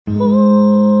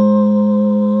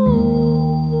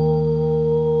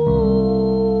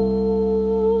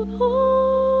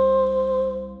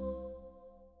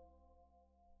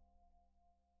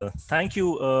Thank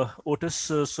you, Otis.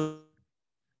 So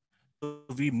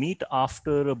we meet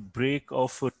after a break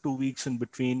of 2 weeks in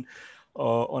between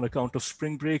on account of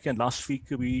spring break. And last week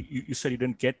you said you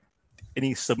didn't get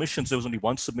any submissions. There was only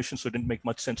one submission, so it didn't make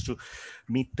much sense to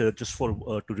meet just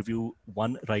for to review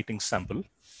one writing sample.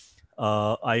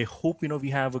 I hope we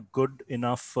have a good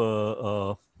enough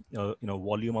volume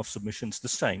of submissions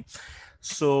this time.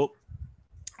 So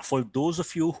for those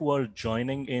of you who are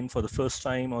joining in for the first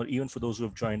time, or even for those who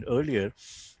have joined earlier,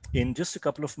 in just a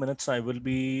couple of minutes, I will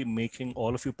be making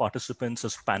all of you participants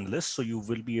as panelists. So you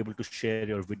will be able to share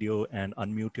your video and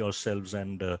unmute yourselves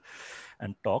and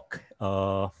talk.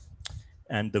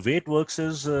 And the way it works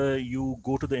is you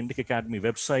go to the Indic Academy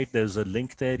website. There's a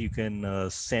link there. You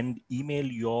can email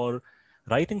your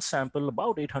writing sample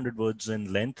about 800 words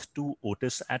in length to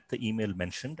Otis at the email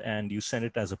mentioned, and you send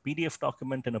it as a PDF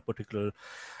document in a particular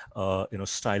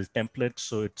style template,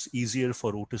 so it's easier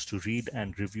for Otis to read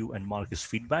and review and mark his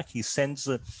feedback. He sends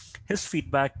his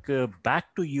feedback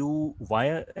back to you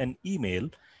via an email,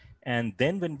 and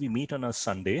then when we meet on a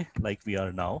Sunday, like we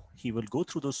are now, he will go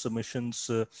through those submissions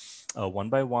one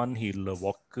by one. He'll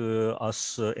walk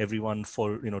everyone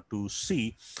for to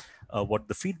see what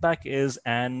the feedback is,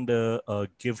 and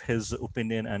give his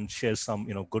opinion and share some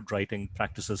good writing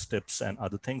practices, tips, and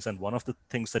other things. And one of the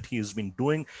things that he has been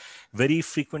doing very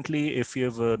frequently, if you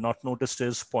have not noticed,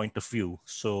 is point of view.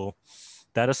 So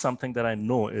that is something that I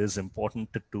know is important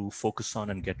to focus on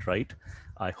and get right.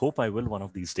 I hope I will one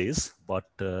of these days, but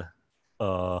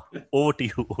over to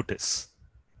you, Otis.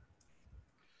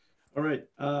 All right,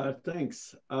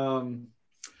 thanks.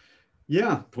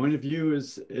 Yeah, point of view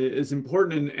is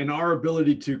important, and our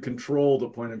ability to control the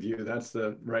point of view. That's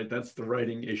the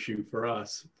writing issue for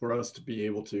us to be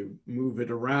able to move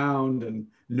it around and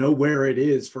know where it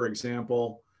is, for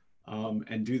example,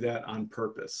 and do that on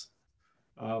purpose.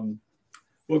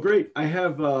 Well, great. I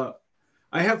have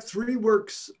 3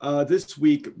 works this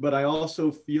week, but I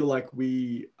also feel like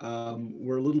we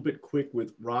were a little bit quick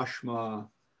with Rashma.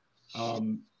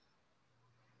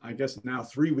 I guess now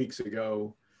 3 weeks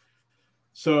ago.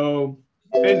 So,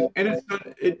 and it's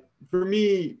for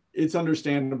me, it's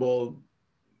understandable.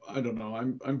 I don't know.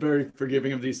 I'm very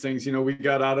forgiving of these things. We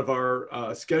got out of our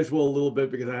schedule a little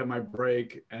bit because I had my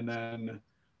break, and then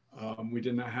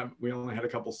we only had a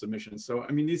couple submissions. So,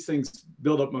 I mean, these things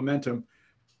build up momentum.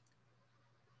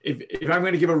 If I'm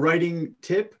going to give a writing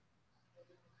tip,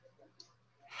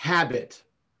 habit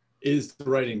is the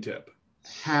writing tip.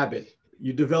 Habit.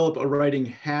 You develop a writing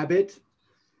habit.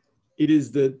 It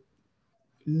is the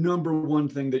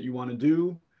 #1 thing that you want to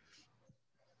do.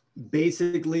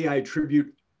 Basically, I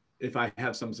attribute, if I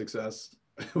have some success,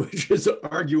 which is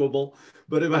arguable,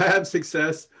 but if I have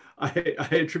success, I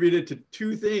attribute it to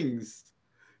 2 things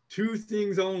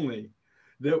only.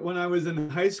 That when I was in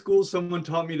high school, someone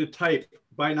taught me to type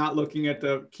by not looking at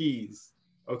the keys.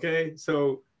 Okay,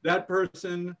 so that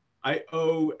person I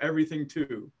owe everything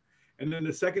to. And then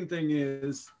the second thing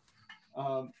is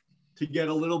to get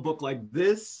a little book like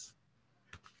this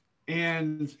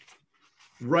and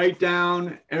write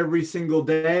down every single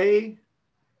day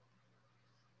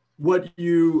what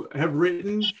you have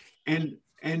written,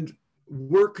 and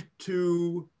work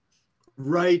to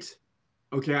write.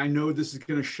 Okay, I know this is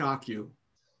going to shock you.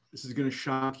 This is going to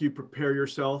shock you. Prepare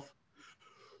yourself.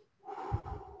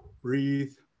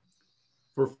 Breathe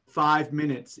for 5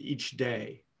 minutes each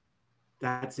day.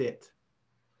 That's it.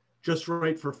 Just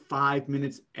write for 5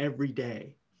 minutes every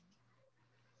day.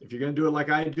 If you're going to do it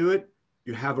like I do it,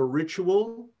 you have a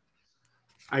ritual.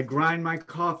 I grind my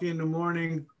coffee in the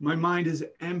morning. My mind is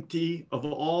empty of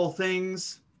all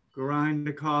things. Grind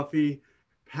the coffee,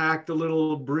 pack the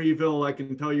little Breville. I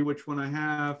can tell you which one I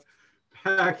have.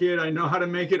 Pack it. I know how to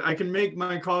make it. I can make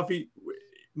my coffee.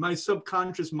 My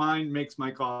subconscious mind makes my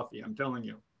coffee. I'm telling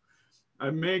you. I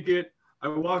make it. I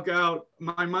walk out.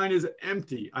 My mind is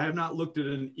empty. I have not looked at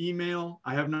an email.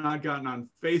 I have not gotten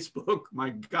on Facebook. My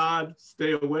God,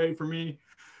 stay away from me.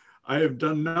 I have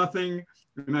done nothing.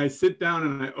 And I sit down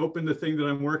and I open the thing that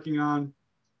I'm working on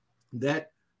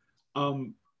that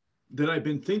I've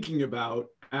been thinking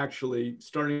about, actually,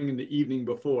 starting in the evening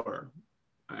before.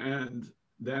 And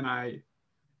then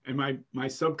my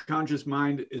subconscious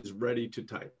mind is ready to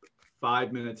type.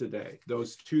 5 minutes a day.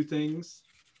 Those 2 things.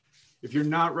 If you're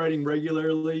not writing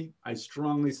regularly, I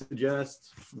strongly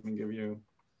suggest, let me give you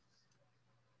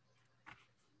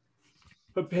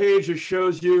a page that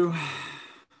shows you,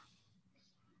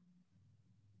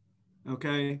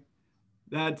 okay,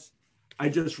 I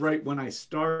just write when I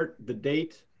start, the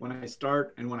date, when I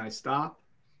start and when I stop.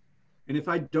 And if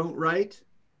I don't write,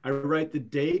 I write the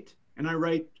date, and I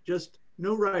write just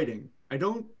no writing. I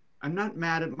don't I'm not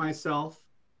mad at myself.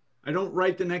 I don't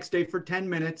write the next day for 10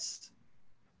 minutes.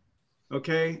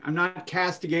 Okay. I'm not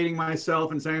castigating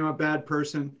myself and saying I'm a bad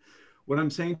person. What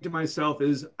I'm saying to myself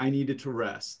is I needed to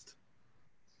rest.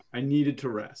 I needed to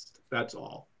rest. That's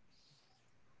all.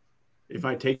 If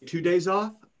I take 2 days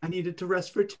off, I needed to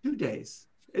rest for 2 days.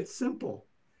 It's simple.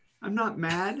 I'm not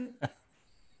mad.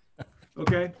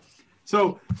 Okay.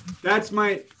 So that's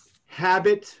my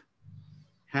habit.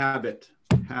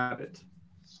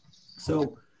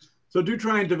 So do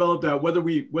try and develop that, whether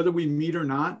we meet or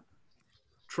not.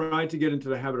 Try to get into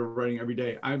the habit of writing every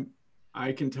day.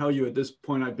 I can tell you at this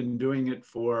point, I've been doing it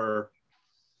for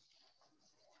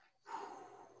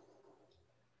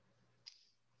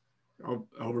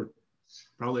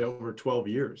probably over 12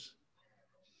 years.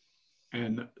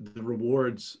 And the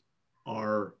rewards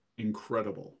are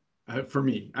incredible for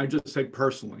me. I just say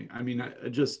personally, I mean,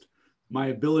 my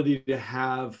ability to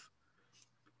have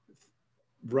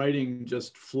writing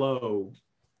just flow,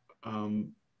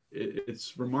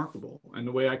 it's remarkable. And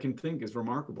the way I can think is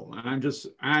remarkable. And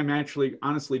I'm actually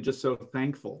honestly just so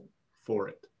thankful for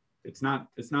it. It's not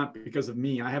because of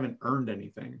me. I haven't earned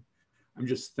anything. I'm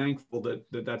just thankful that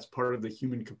that's part of the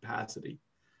human capacity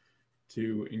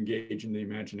to engage in the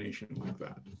imagination like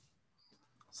that.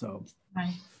 So,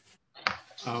 right.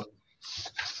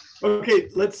 Okay,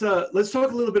 let's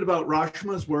talk a little bit about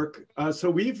Rashma's work. So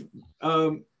we've,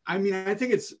 I mean,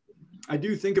 I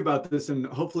do think about this, and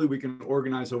hopefully we can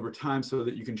organize over time so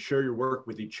that you can share your work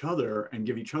with each other and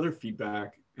give each other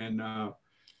feedback. And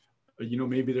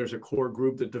maybe there's a core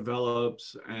group that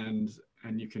develops, and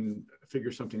you can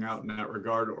figure something out in that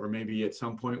regard, or maybe at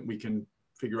some point we can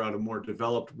figure out a more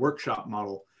developed workshop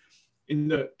model. In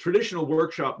the traditional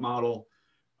workshop model,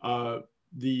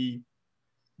 the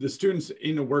students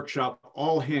in the workshop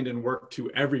all hand in work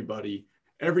to everybody.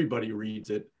 Everybody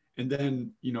reads it. And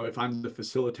then, if I'm the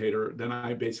facilitator, then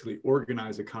I basically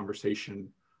organize a conversation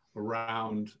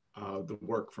around the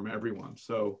work from everyone.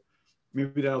 So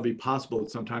maybe that'll be possible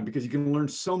at some time, because you can learn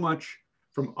so much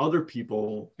from other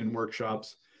people in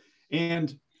workshops.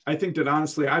 And I think that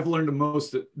honestly, I've learned the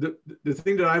most, the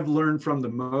thing that I've learned from the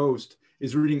most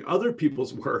is reading other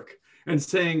people's work and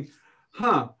saying,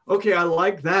 okay, I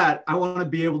like that. I want to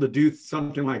be able to do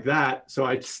something like that. So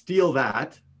I steal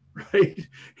that, right?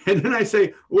 And then I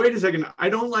say, wait a second, I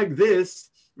don't like this,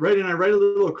 right? And I write a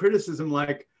little criticism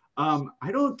like,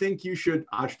 I don't think you should,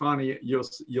 Ashfani,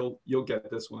 you'll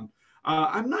get this one.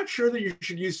 I'm not sure that you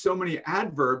should use so many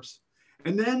adverbs.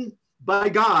 And then by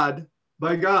God,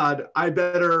 I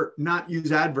better not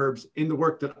use adverbs in the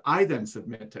work that I then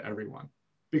submit to everyone.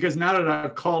 Because now that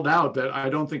I've called out that I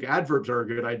don't think adverbs are a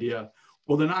good idea,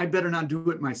 well, then I better not do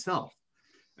it myself.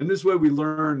 And this way we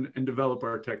learn and develop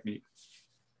our technique.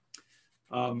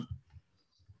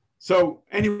 So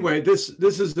anyway, this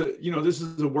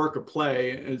is a work of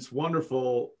play. It's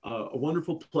wonderful, a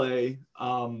wonderful play.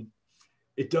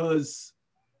 It does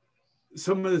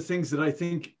some of the things that I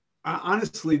think,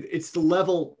 honestly, this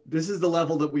is the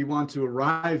level that we want to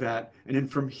arrive at. And then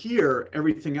from here,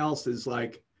 everything else is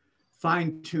like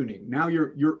fine tuning. Now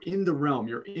you're in the realm,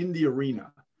 you're in the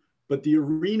arena, but the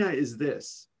arena is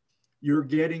this: you're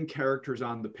getting characters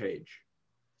on the page.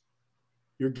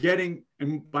 You're getting,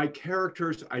 and by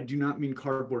characters, I do not mean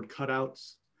cardboard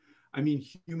cutouts. I mean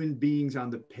human beings on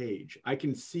the page. I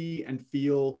can see and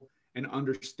feel and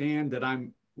understand that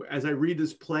as I read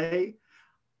this play,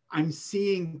 I'm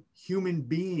seeing human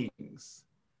beings.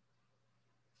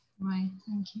 Right,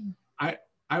 thank you.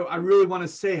 I really want to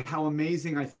say how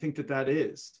amazing I think that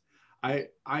is.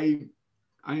 I'm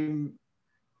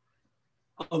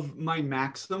of my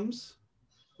maxims,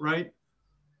 right?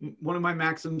 One of my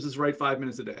maxims is write 5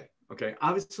 minutes a day. Okay,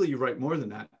 obviously you write more than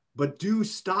that, but do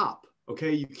stop.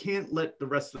 Okay, you can't let the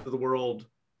rest of the world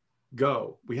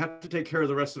go. We have to take care of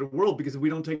the rest of the world, because if we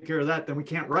don't take care of that, then we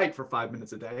can't write for 5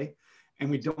 minutes a day, and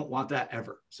we don't want that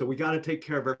ever. So we got to take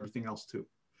care of everything else too.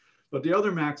 But the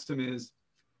other maxim is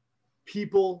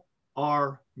people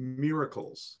are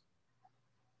miracles.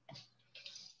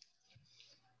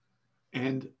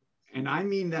 And I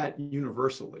mean that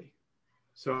universally.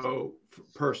 So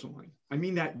personally, I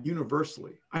mean that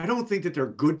universally. I don't think that they're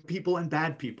good people and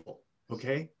bad people,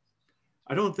 okay?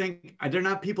 I don't think, they're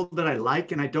not people that I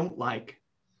like and I don't like.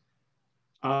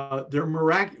 Well,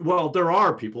 there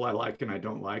are people I like and I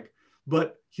don't like,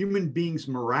 but human beings'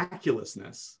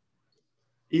 miraculousness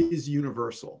is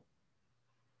universal.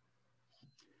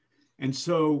 And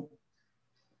so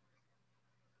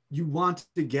you want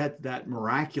to get that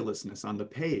miraculousness on the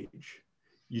page.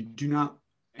 You do not,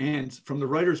 and from the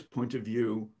writer's point of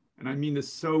view, and I mean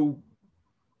this so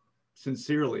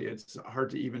sincerely, it's hard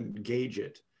to even gauge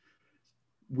it.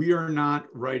 we are not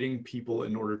writing people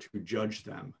in order to judge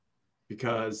them,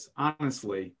 because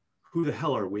honestly, who the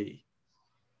hell are we,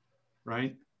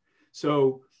 right?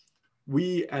 So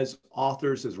we as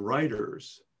authors, as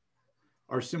writers,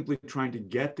 are simply trying to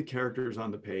get the characters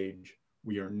on the page.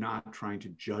 We are not trying to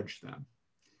judge them.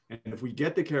 And if we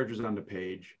get the characters on the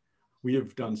page, we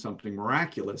have done something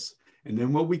miraculous. And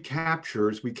then what we capture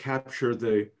is we capture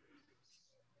the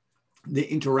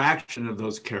interaction of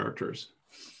those characters.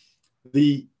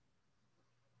 In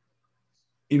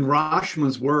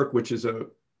Rashma's work, which is a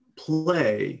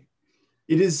play,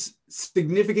 it is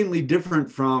significantly different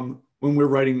from when we're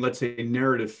writing, let's say,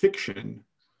 narrative fiction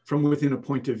from within a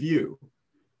point of view,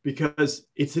 because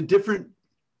it's a different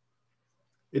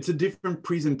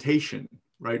presentation,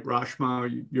 right?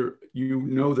 Rashma, you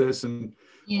know this, and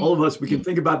all of us, we can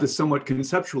think about this somewhat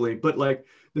conceptually, but like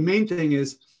the main thing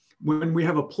is when we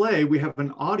have a play, we have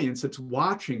an audience that's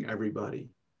watching everybody,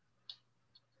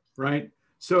 right?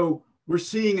 So we're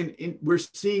watching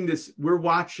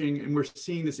and we're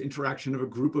seeing this interaction of a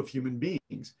group of human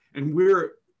beings, and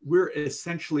we're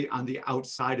essentially on the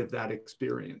outside of that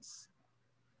experience,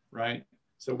 right?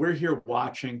 So we're here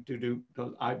watching, to do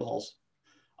those eyeballs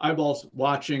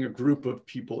watching a group of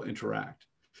people interact.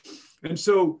 And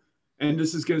so, and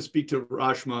this is going to speak to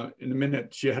Rashma in a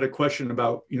minute. She had a question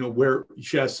about, where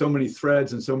she has so many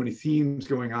threads and so many themes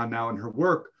going on now in her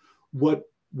work. What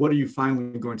are you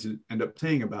finally going to end up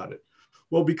saying about it?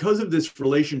 Well, because of this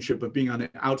relationship of being on the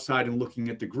outside and looking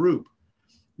at the group,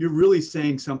 you're really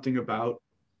saying something about,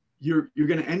 you're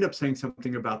going to end up saying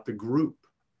something about the group,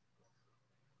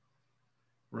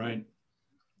 right?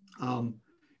 And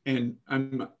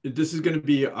this is going to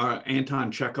be our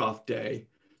Anton Chekhov day,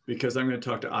 because I'm going to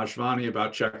talk to Ashvani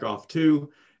about Chekhov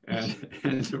too, and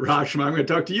Rashma, I'm going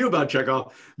to talk to you about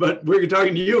Chekhov, but we're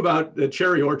talking to you about the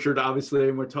Cherry Orchard, obviously,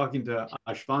 and we're talking to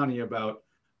Ashvani about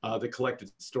the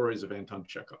collected stories of Anton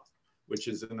Chekhov, which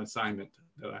is an assignment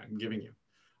that I'm giving you.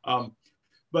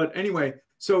 But anyway,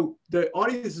 so the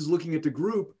audience is looking at the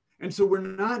group, and so we're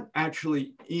not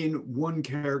actually in one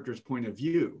character's point of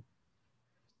view,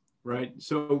 right?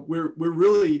 So we're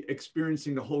really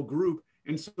experiencing the whole group,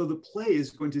 and so the play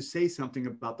is going to say something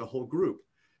about the whole group.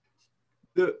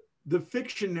 The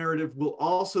fiction narrative will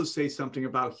also say something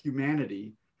about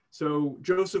humanity. So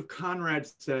Joseph Conrad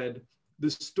said,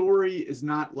 the story is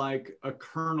not like a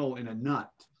kernel in a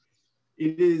nut.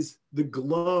 It is the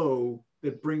glow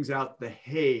that brings out the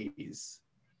haze,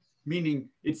 meaning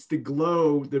it's the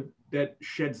glow that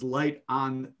sheds light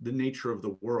on the nature of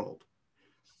the world.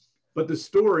 But the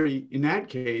story, in that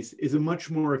case, is a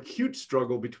much more acute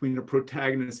struggle between a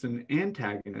protagonist and an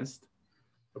antagonist,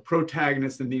 a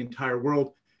protagonist in the entire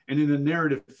world. And in a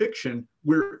narrative fiction,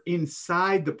 we're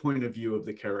inside the point of view of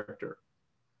the character.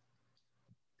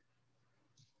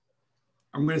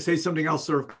 I'm going to say something else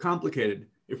sort of complicated.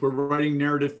 If we're writing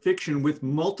narrative fiction with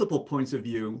multiple points of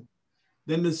view,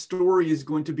 then the story is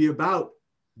going to be about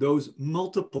those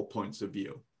multiple points of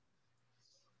view.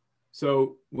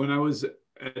 So when I was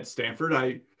at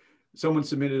Stanford, someone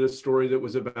submitted a story that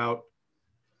was about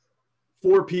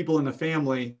 4 people in the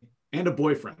family and a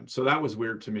boyfriend. So that was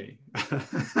weird to me.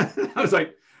 I was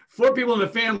like, 4 people in the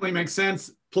family makes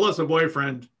sense, plus a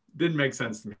boyfriend didn't make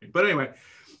sense to me. But anyway,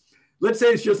 let's say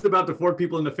it's just about the 4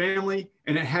 people in the family,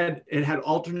 and it had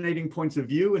alternating points of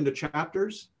view in the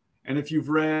chapters. And if you've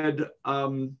read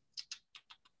Jonathan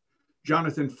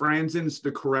Franzen's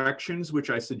The Corrections, which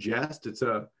I suggest, it's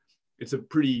a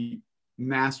pretty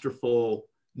masterful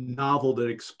novel that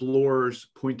explores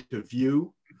point of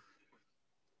view.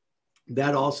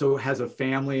 That also has a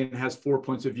family and has 4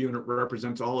 points of view, and it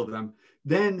represents all of them.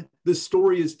 Then the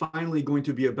story is finally going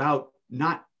to be about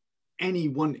not any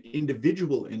one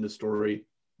individual in the story,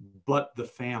 but the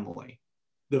family.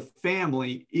 The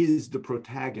family is the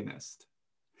protagonist.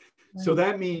 Right. So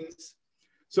that means,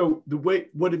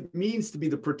 what it means to be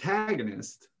the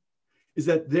protagonist is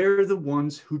that they're the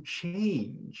ones who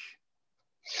change.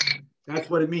 That's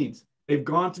what it means. They've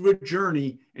gone through a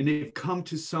journey and they've come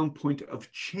to some point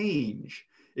of change.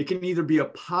 It can either be a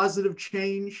positive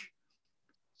change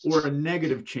or a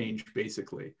negative change,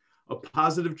 basically. A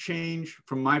positive change,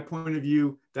 from my point of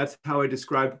view, that's how I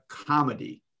describe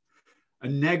comedy. A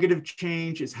negative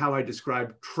change is how I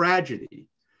describe tragedy.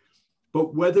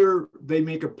 But whether they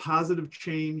make a positive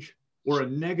change or a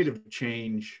negative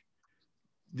change,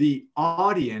 the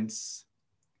audience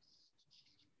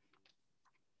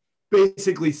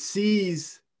basically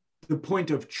sees the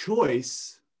point of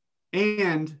choice,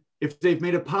 and if they've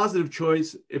made a positive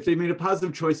choice,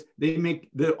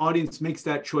 the audience makes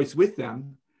that choice with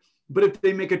them. But if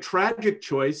they make a tragic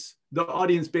choice, the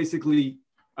audience basically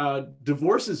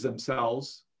divorces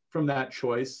themselves from that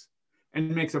choice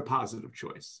and makes a positive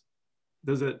choice.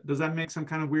 Does that make some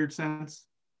kind of weird sense?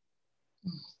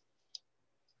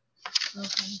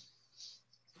 Okay.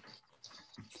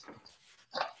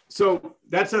 So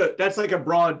that's a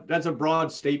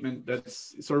broad statement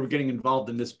that's sort of getting involved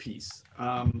in this piece.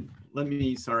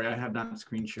 Sorry, I have not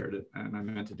screen shared it, and I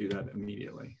meant to do that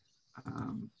immediately.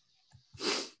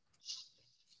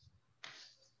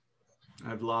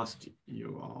 I've lost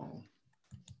you all.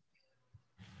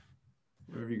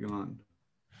 Where have you gone?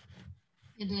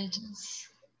 It is.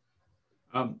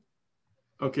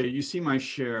 Okay, you see my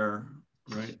share,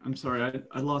 right? I'm sorry,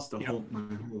 I lost my whole.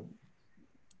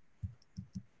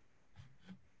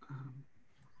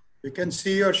 We can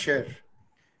see your share.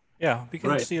 Yeah, we can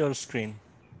Right. see your screen.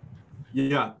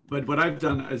 Yeah, but what I've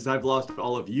done is I've lost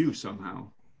all of you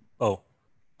somehow. Oh,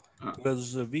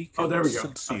 because we can there we go.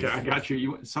 still see Okay, you. I got you.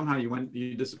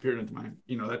 You disappeared into my,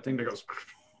 that thing that goes.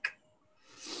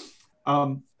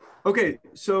 Okay,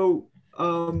 so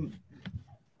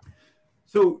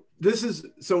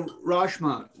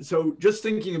Rashma. So just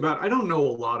thinking about, I don't know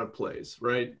a lot of plays,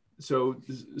 right? So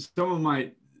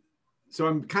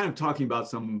I'm kind of talking about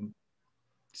some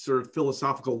sort of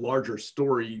philosophical, larger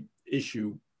story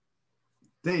issue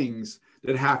things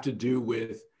that have to do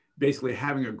with basically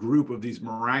having a group of these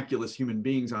miraculous human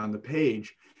beings on the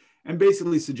page and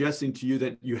basically suggesting to you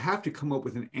that you have to come up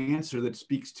with an answer that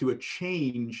speaks to a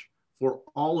change for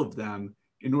all of them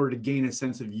in order to gain a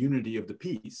sense of unity of the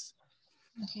piece.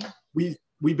 Okay.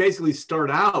 We basically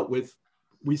start out with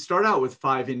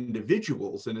 5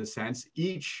 individuals in a sense,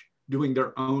 each doing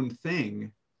their own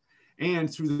thing.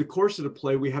 And through the course of the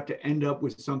play, we have to end up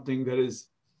with something that is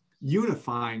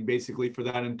unifying basically for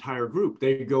that entire group.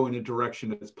 They go in a direction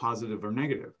that's positive or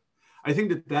negative. I think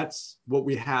that that's what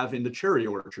we have in the Cherry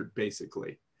Orchard,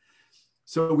 basically.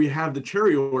 So we have the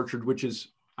Cherry Orchard, which is,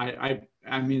 I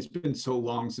mean, it's been so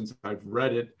long since I've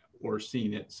read it or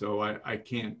seen it, so I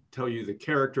can't tell you the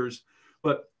characters,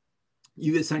 but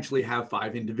you essentially have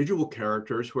 5 individual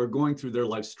characters who are going through their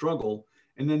life struggle,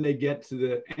 and then they get to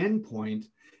the end point,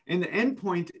 and the end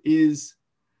point is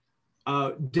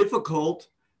difficult,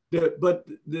 but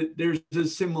there's a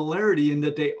similarity in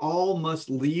that they all must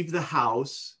leave the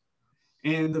house,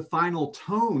 and the final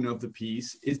tone of the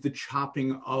piece is the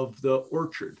chopping of the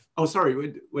orchard. Oh,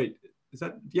 sorry, wait, is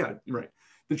that, yeah, right.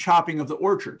 The chopping of the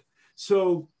orchard.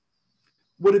 So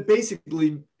what it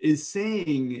basically is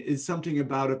saying is something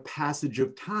about a passage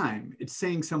of time. It's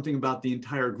saying something about the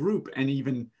entire group and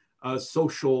even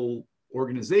social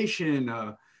organization,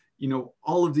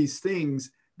 all of these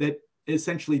things that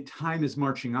essentially time is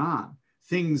marching on.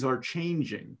 Things are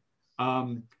changing.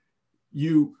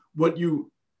 What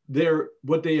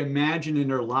they imagine in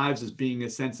their lives as being a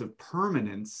sense of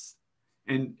permanence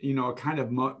and, a kind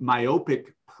of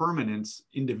myopic permanence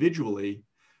individually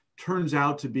turns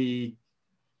out to be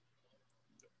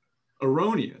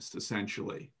erroneous,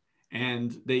 essentially.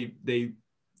 And they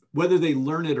whether they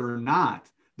learn it or not,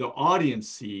 the audience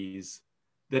sees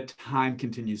that time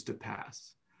continues to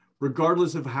pass,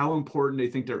 regardless of how important they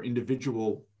think their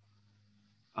individual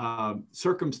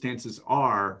circumstances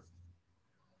are.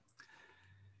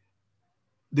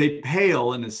 They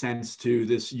pale, in a sense, to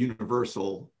this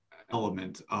universal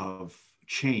element of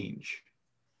change.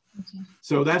 Okay.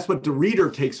 So that's what the reader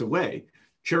takes away.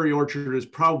 Cherry Orchard is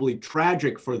probably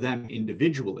tragic for them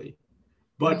individually,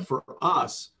 but Right. for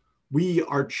us, we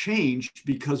are changed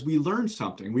because we learned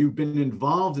something. We've been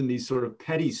involved in these sort of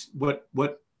petty, what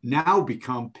now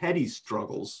become petty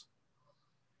struggles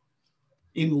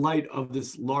in light of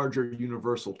this larger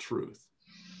universal truth.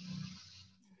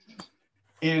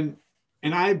 And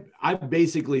I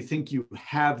basically think you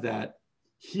have that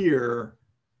here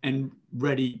and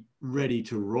ready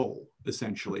to roll,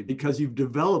 essentially, because you've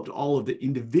developed all of the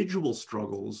individual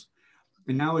struggles.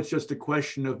 And now it's just a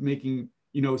question of making,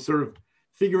 sort of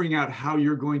figuring out how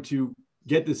you're going to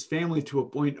get this family to a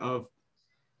point of,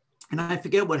 and I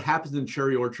forget what happens in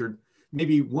Cherry Orchard.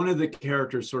 Maybe one of the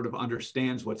characters sort of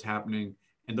understands what's happening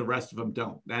and the rest of them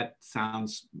don't. That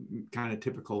sounds kind of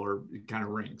typical, or it kind of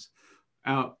rings.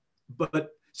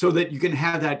 But so that you can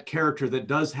have that character that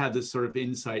does have this sort of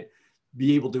insight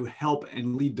be able to help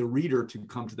and lead the reader to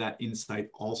come to that insight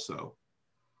also.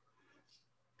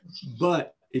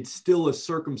 But it's still a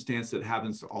circumstance that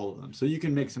happens to all of them. So you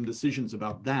can make some decisions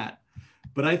about that.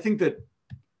 But I think that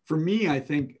for me,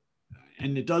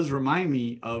 and it does remind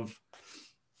me of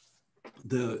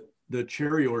the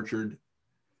Cherry Orchard,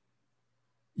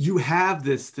 you have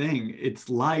this thing. It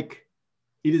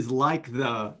is like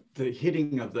the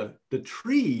hitting of the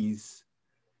trees.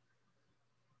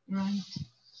 Right.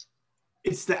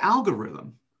 It's the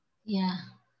algorithm. Yeah.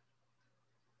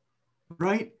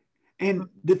 Right? And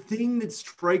the thing that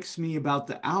strikes me about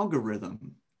the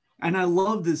algorithm, and I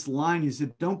love this line, you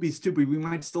said, don't be stupid. We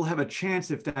might still have a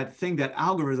chance if that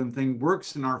algorithm thing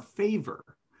works in our favor,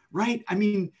 right? I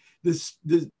mean,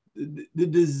 the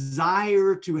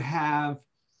desire to have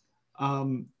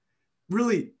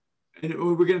really, and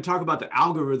we're going to talk about the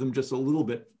algorithm just a little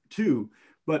bit too,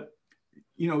 but,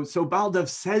 so Baldev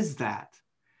says that,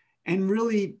 and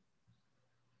really,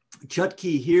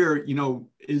 Chutki here,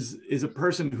 is a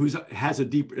person who has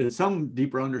some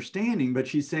deeper understanding, but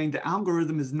she's saying the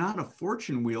algorithm is not a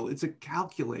fortune wheel, it's a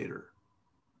calculator.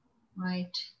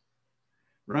 Right.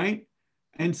 Right?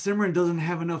 And Simran doesn't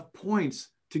have enough points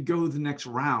to go the next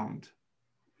round.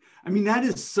 I mean, that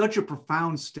is such a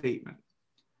profound statement.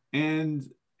 And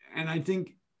I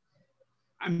think,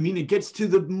 it gets to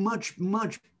the much,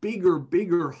 much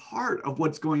bigger heart of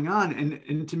what's going on.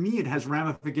 And to me, it has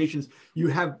ramifications. You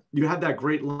have that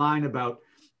great line about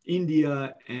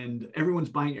India and everyone's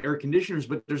buying air conditioners,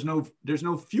 but there's no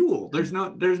fuel. There's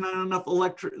not enough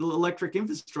electric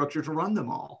infrastructure to run them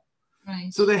all.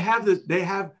 Right. So they have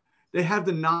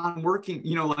the non-working,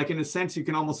 like in a sense, you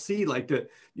can almost see like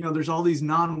there's all these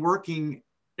non-working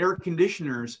air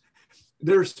conditioners.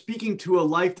 They're speaking to a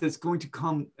life that's going to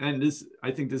come, and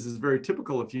I think this is very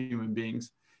typical of human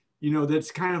beings, that's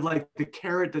kind of like the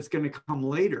carrot that's going to come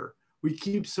later. We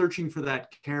keep searching for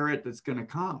that carrot that's going to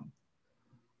come.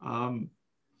 And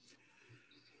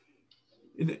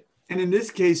in this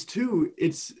case too,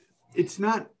 it's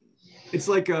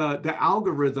like the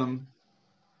algorithm,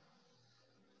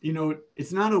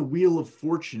 it's not a wheel of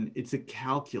fortune, it's a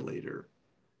calculator.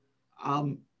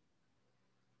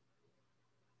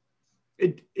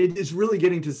 It is really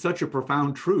getting to such a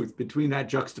profound truth between that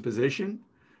juxtaposition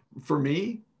for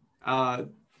me,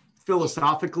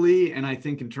 philosophically, and I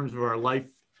think in terms of our life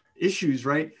issues,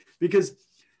 right? Because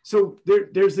so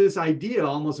there's this idea,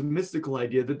 almost a mystical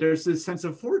idea, that there's this sense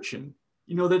of fortune,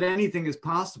 that anything is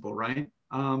possible, right?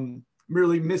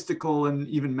 Merely mystical and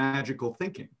even magical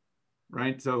thinking,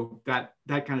 right? So that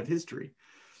kind of history.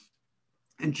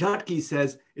 And Chutki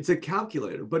says it's a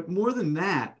calculator, but more than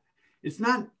that, it's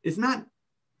not.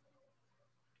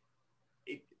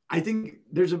 I think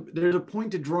there's a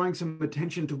point to drawing some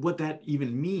attention to what that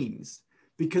even means,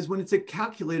 because when it's a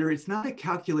calculator, it's not a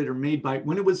calculator made by,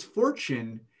 when it was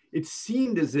fortune, it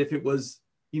seemed as if it was,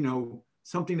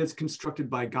 something that's constructed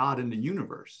by God in the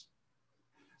universe.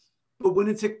 But when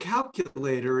it's a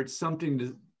calculator, it's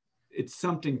something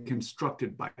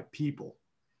constructed by people.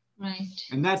 Right.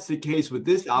 And that's the case with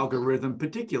this algorithm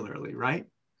particularly, right?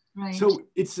 Right. So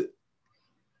it's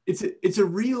a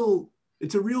real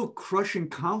crushing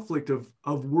conflict of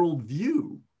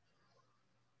worldview.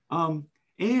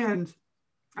 And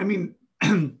I mean,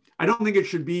 I don't think it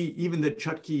should be even that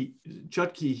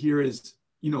Chutki here is,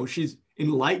 she's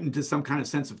enlightened to some kind of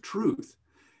sense of truth.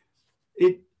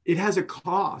 It has a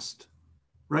cost,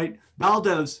 right?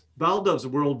 Baldev's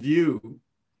worldview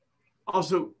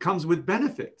also comes with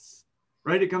benefits,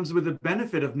 right? It comes with the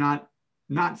benefit of not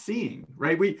seeing,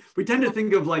 right? We tend to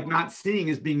think of like not seeing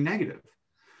as being negative.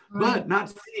 Right. But not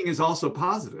seeing is also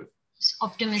positive. It's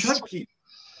optimistic. Chutki,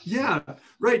 yeah,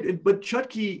 right. But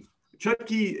Chutki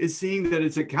is seeing that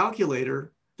it's a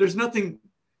calculator. There's nothing,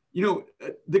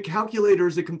 the calculator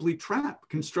is a complete trap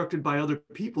constructed by other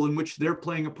people in which they're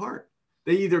playing a part.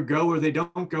 They either go or they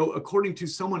don't go according to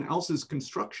someone else's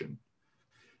construction.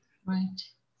 Right.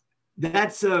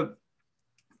 That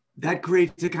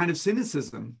creates a kind of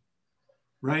cynicism,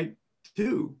 right?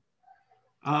 Too.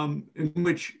 In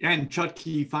which, and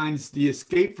Chutki finds the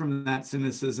escape from that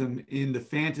cynicism in the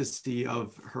fantasy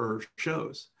of her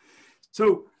shows.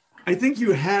 So I think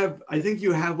you have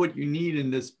what you need in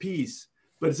this piece,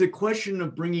 but it's a question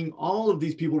of bringing all of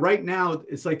these people. Right now,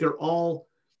 it's like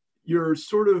you're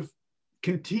sort of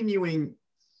continuing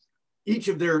each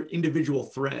of their individual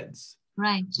threads.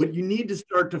 Right. But you need to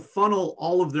start to funnel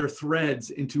all of their threads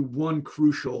into one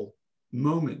crucial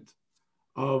moment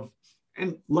of,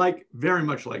 and very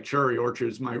much like Cherry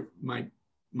Orchards, my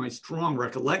strong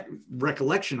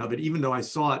recollection of it, even though I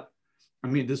saw it,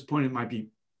 at this point it might be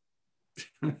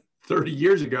 30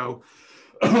 years ago,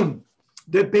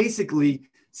 that basically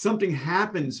something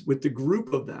happens with the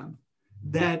group of them,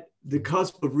 that the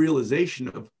cusp of realization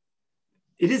of,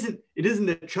 it isn't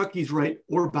that Chutki's right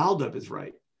or Baldev is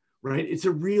right? It's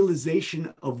a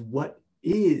realization of what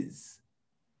exists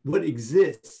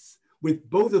with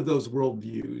both of those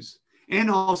worldviews, and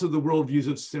also the worldviews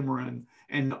of Simran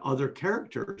and other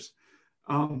characters,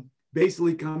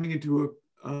 basically coming into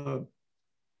a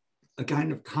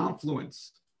kind of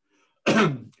confluence,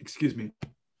 excuse me.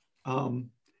 And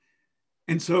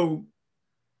And so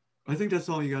I think that's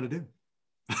all you got to do.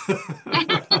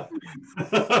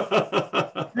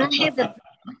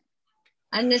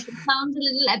 And it sounds a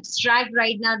little abstract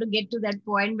right now to get to that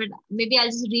point, but maybe I'll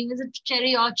just revisit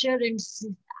Cherry Orchard and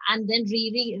then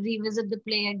revisit the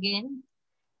play again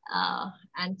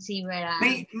and see where I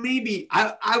am. Maybe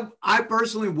I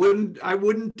personally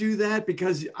wouldn't do that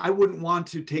because I wouldn't want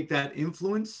to take that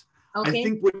influence. Okay. I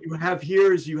think what you have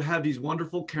here is you have these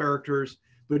wonderful characters,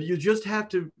 but you just have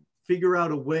to figure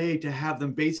out a way to have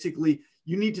them basically,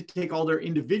 you need to take all their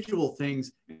individual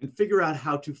things and figure out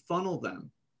how to funnel them.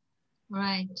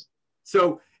 Right.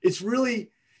 So it's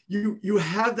really, you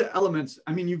have the elements.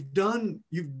 I mean, you've done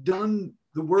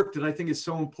the work that I think is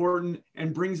so important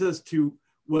and brings us to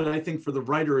what I think for the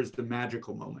writer is the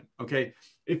magical moment. Okay.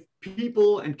 If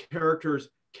people and characters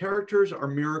are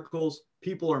miracles,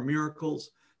 people are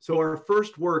miracles. So our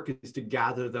first work is to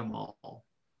gather them all.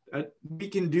 We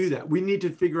can do that. We need to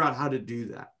figure out how to do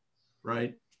that,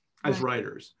 right? As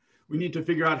writers, we need to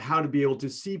figure out how to be able to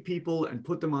see people and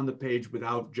put them on the page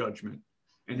without judgment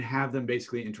and have them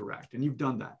basically interact. And you've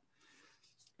done that.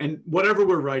 And whatever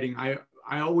we're writing, I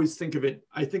always think of it,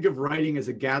 I think of writing as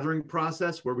a gathering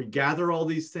process where we gather all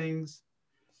these things.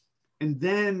 And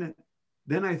then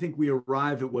I think we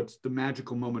arrive at what's the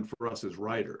magical moment for us as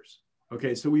writers.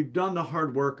 Okay, so we've done the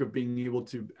hard work of being able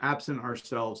to absent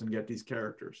ourselves and get these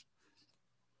characters.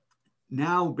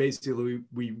 Now, basically,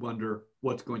 we wonder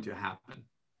what's going to happen.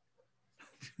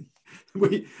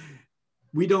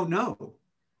 we don't know.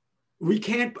 We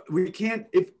can't,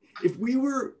 if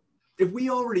we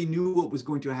already knew what was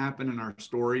going to happen in our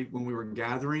story when we were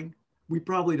gathering, we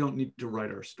probably don't need to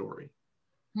write our story.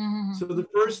 Mm-hmm. So the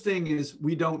first thing is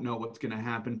we don't know what's going to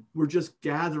happen. We're just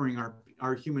gathering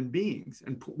our human beings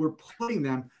and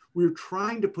we're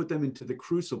trying to put them into the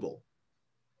crucible,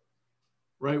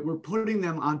 right? We're putting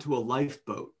them onto a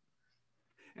lifeboat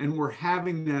and we're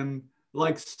having them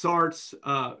like Sartre's,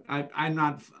 I'm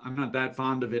not that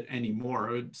fond of it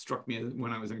anymore. It struck me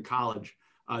when I was in college,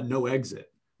 No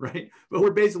Exit, right? But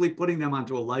we're basically putting them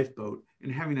onto a lifeboat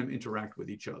and having them interact with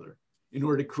each other in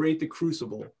order to create the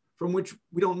crucible from which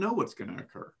we don't know what's going to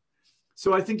occur.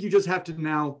 So I think you just have to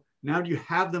now you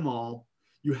have them all.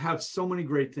 You have so many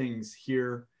great things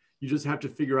here. You just have to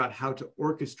figure out how to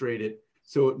orchestrate it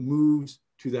so it moves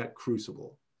to that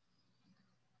crucible.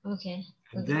 Okay.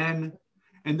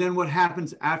 And then what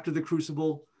happens after the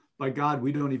crucible, by God,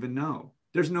 we don't even know.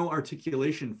 There's no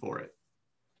articulation for it.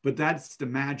 But that's the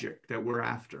magic that we're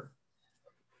after.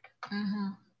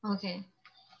 Okay.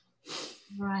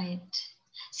 Right.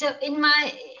 So in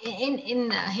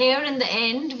here in the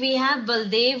end, we have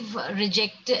Baldev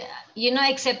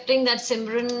accepting that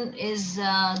Simran is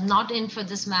not in for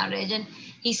this marriage. And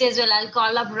he says, well, I'll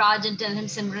call up Raj and tell him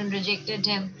Simran rejected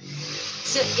him.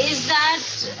 So is that,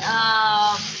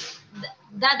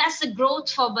 that's the growth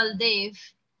for Baldev?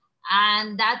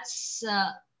 And that's,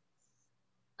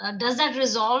 does that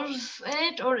resolve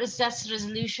it? Or is that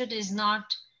resolution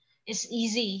is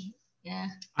easy? Yeah.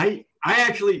 I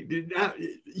actually did not,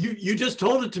 you just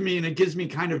told it to me and it gives me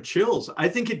kind of chills. I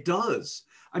think it does.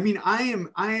 I mean, I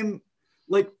am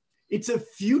like, it's a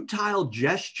futile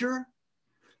gesture,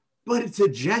 but it's a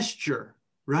gesture,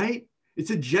 right? It's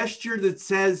a gesture that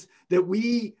says that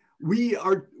we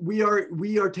are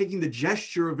taking the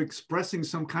gesture of expressing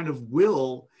some kind of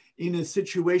will in a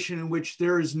situation in which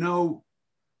there's no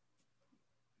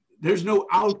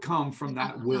outcome from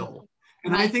that will.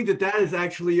 And I think that is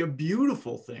actually a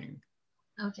beautiful thing.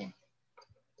 Okay.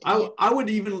 I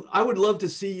would love to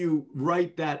see you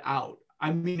write that out.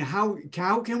 I mean,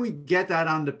 how can we get that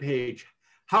on the page?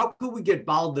 How could we get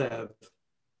Baldev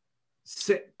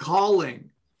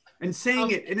calling and saying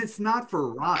it? And it's not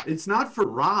for Raj. It's not for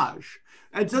Raj.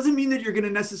 It doesn't mean that you're going to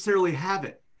necessarily have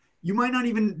it. You might not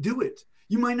even do it.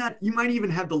 You might even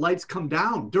have the lights come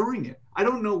down during it. I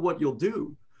don't know what you'll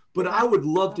do. But I would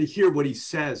love to hear what he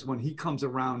says when he comes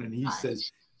around and he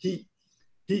says,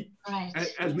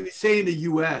 as we say in the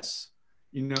US,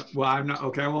 well, I'm not,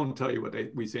 okay, I won't tell you what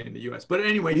we say in the US. But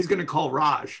anyway, he's going to call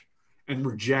Raj and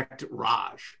reject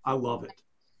Raj. I love it.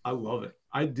 I love it.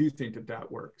 I do think that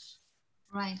works.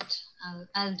 Right.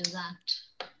 I'll do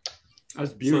that.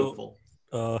 That's beautiful.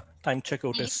 So, time check,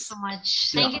 Otis.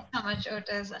 Thank you so much,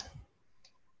 Otis.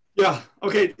 Yeah.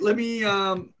 Okay. Let me,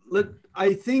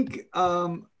 I think,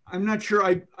 I'm not sure.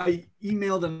 I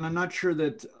emailed and I'm not sure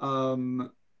that,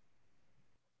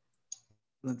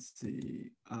 let's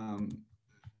see.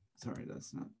 Sorry,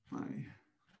 that's not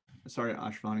sorry,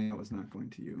 Ashvani, that was not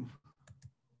going to you.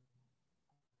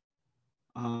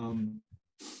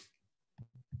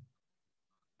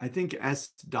 I think S.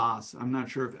 Das. I'm not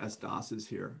sure if S. Das is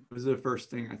here. It was the first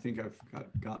thing I think I've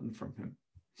gotten from him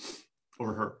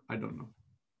or her. I don't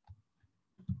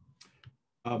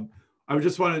know. I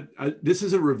just wanted, this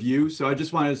is a review, so I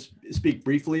just want to speak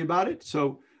briefly about it.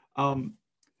 So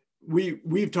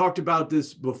we've talked about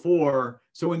this before.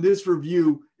 So in this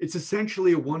review, it's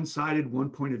essentially a one-sided, one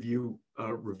point of view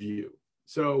review.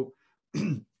 So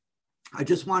I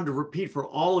just wanted to repeat for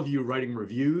all of you writing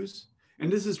reviews,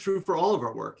 and this is true for all of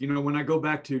our work. You know, when I go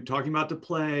back to talking about the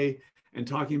play and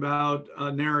talking about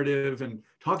narrative and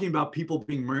talking about people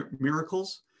being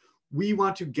miracles, we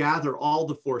want to gather all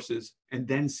the forces and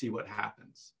then see what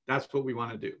happens. That's what we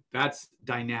want to do. That's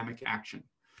dynamic action.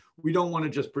 We don't want to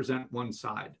just present one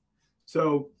side.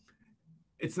 So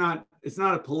it's not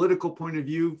a political point of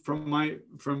view from my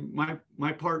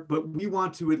part, but we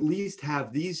want to at least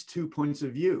have these 2 points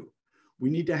of view. We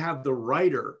need to have the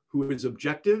writer who is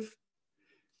objective.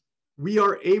 We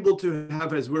are able to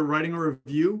have, as we're writing a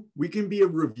review, we can be a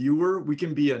reviewer, we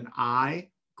can be an I,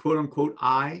 quote unquote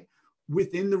I,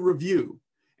 within the review,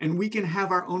 and we can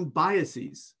have our own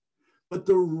biases. But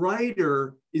the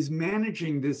writer is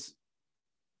managing this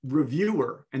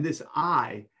reviewer and this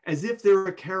I as if they're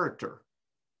a character.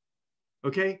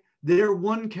 Okay, they're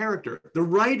one character. The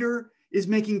writer is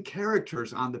making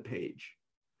characters on the page.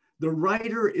 The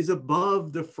writer is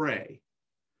above the fray.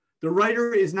 The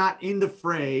writer is not in the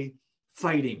fray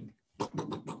fighting.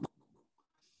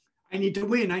 I need to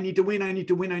win, I need to win, I need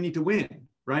to win, I need to win,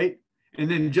 right? And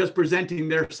then just presenting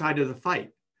their side of the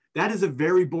fight. That is a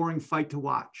very boring fight to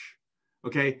watch,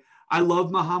 okay? I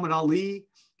love Muhammad Ali.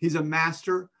 He's a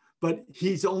master, but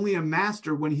he's only a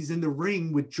master when he's in the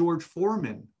ring with George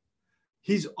Foreman.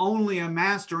 He's only a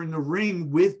master in the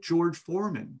ring with George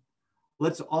Foreman.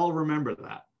 Let's all remember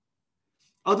that.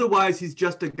 Otherwise, he's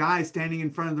just a guy standing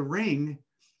in front of the ring,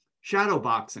 shadow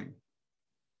boxing.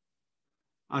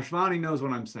 Ashwani knows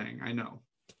what I'm saying, I know,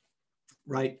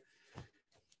 right?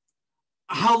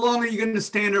 How long are you going to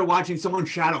stand there watching someone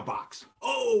shadow box?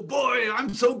 Oh boy,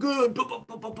 I'm so good.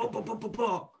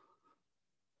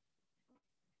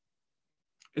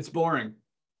 It's boring.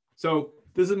 So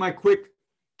this is my quick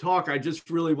talk. I just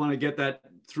really want to get that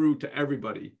through to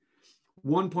everybody.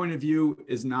 One point of view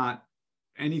is not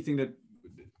anything that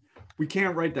we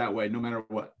can't write that way, no matter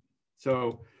what.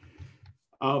 So,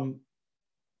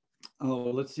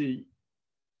 let's see.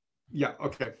 Yeah,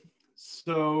 okay.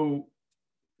 So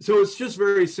it's just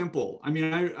very simple. I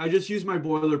mean, I just use my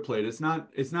boilerplate. It's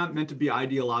not meant to be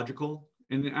ideological.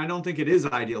 And I don't think it is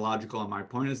ideological on my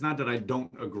point. It's not that I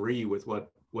don't agree with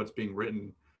what's being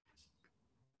written.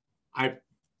 I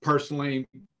personally,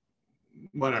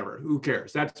 whatever, who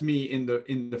cares? That's me in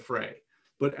the fray.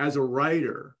 But as a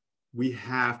writer, we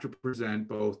have to present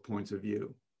both points of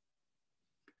view.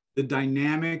 The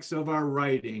dynamics of our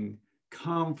writing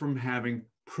come from having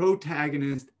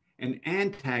protagonist and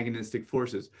antagonistic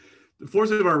forces. The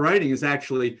force of our writing is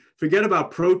actually, forget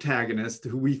about protagonist,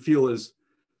 who we feel is,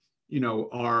 you know,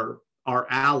 our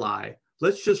ally.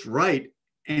 Let's just write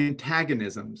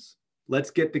antagonisms.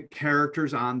 Let's get the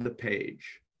characters on the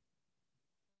page,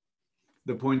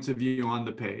 the points of view on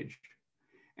the page.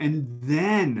 And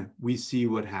then we see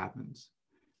what happens.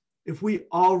 If we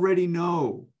already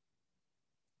know,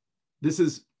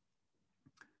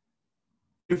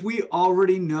 if we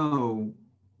already know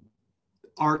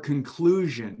our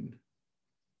conclusion,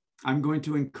 I'm going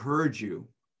to encourage you,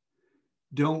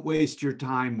 don't waste your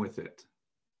time with it.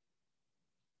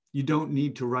 You don't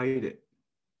need to write it.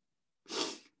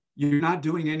 You're not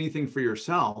doing anything for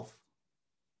yourself,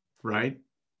 right?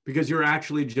 Because you're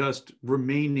actually just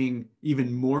remaining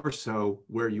even more so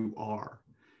where you are.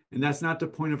 And that's not the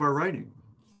point of our writing.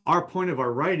 Our point of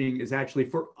our writing is actually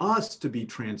for us to be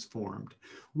transformed.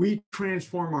 We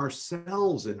transform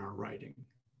ourselves in our writing.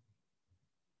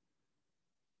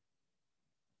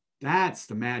 That's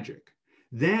the magic.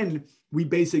 Then we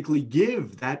basically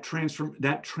give that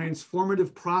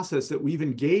transformative process that we've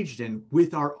engaged in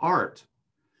with our art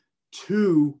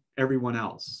to everyone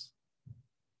else.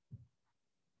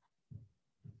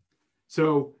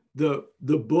 So the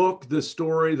book, the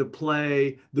story, the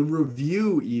play, the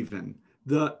review even,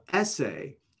 the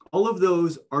essay, all of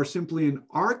those are simply an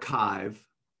archive,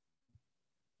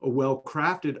 a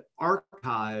well-crafted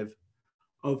archive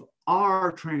of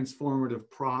our transformative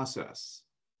process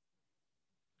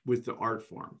with the art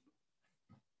form.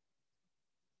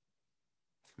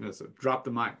 So drop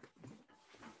the mic.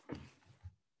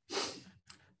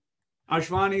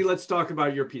 Ashwani, let's talk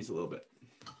about your piece a little bit.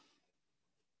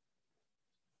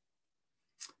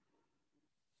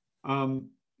 Ashwani,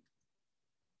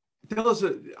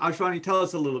 tell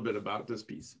us a little bit about this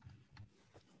piece.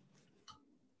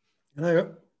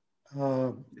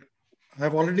 And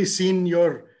I've already seen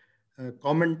your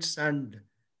comments, and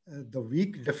the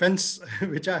weak defense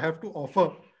which I have to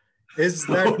offer is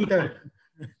that,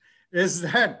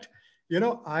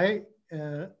 I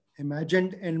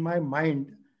imagined in my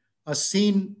mind a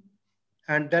scene,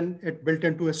 and then it built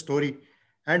into a story.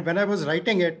 And when I was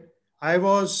writing it, I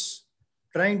was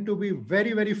trying to be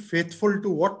very, very faithful to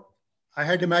what I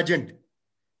had imagined.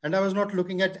 And I was not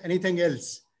looking at anything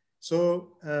else.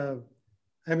 So,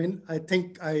 I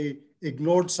think I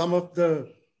ignored some of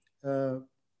the,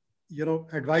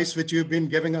 advice which you've been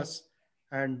giving us.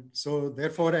 And so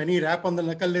therefore, any rap on the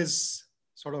knuckle is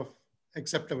sort of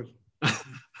acceptable.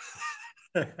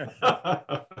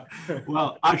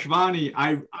 Well, Ashwani,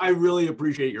 I really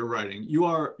appreciate your writing. You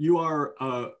are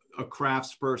a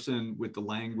craftsperson with the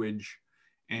language,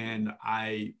 and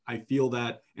I feel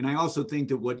that. And I also think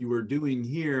that what you were doing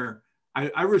here,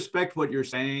 I respect what you're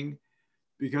saying,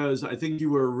 because I think you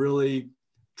were really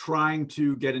trying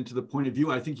to get into the point of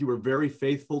view. I think you were very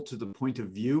faithful to the point of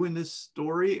view in this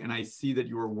story, and I see that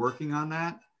you were working on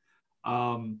that.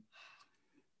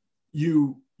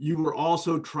 You were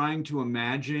also trying to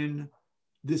imagine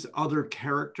this other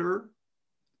character,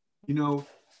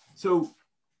 so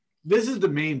this is the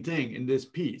main thing in this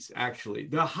piece, actually,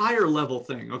 the higher level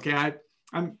thing. Okay,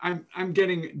 I'm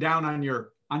getting down on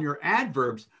your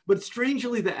adverbs, but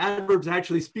strangely, the adverbs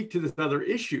actually speak to this other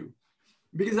issue,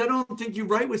 because I don't think you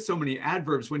write with so many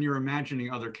adverbs when you're imagining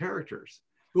other characters.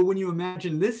 But when you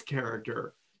imagine this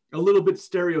character a little bit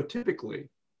stereotypically,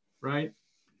 right?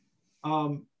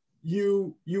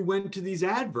 You went to these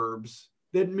adverbs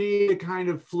that made a kind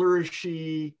of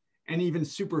flourishy and even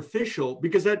superficial,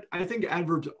 because I think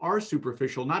adverbs are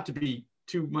superficial, not to be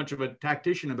too much of a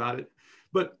tactician about it.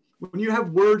 But when you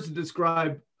have words to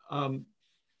describe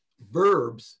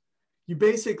verbs, you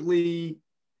basically,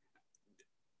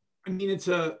 it's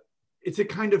a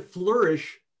kind of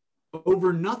flourish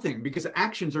over nothing, because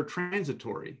actions are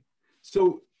transitory.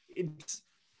 So it's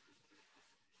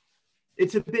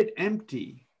a bit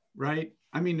empty, right?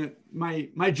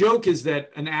 My joke is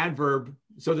that an adverb,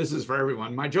 so this is for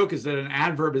everyone, my joke is that an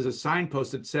adverb is a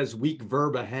signpost that says weak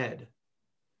verb ahead.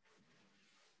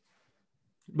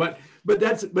 But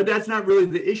that's not really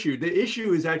the issue. The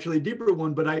issue is actually a deeper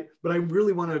one, but I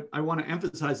really want to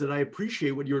emphasize that I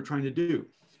appreciate what you were trying to do.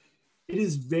 It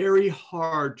is very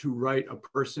hard to write a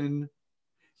person.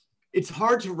 It's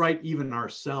hard to write even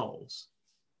ourselves,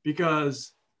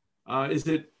 because is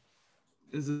it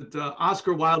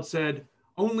Oscar Wilde said,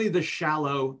 only the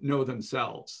shallow know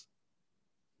themselves.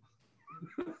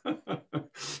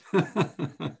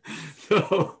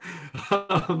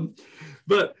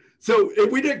 So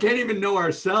if we can't even know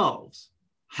ourselves,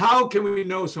 how can we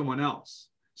know someone else?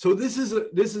 So this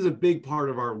is a big part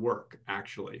of our work,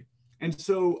 actually. And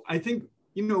so I think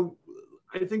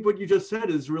what you just said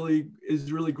is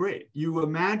really great. You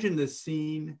imagine this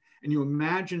scene, and you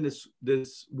imagine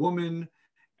this woman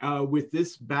with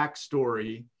this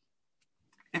backstory,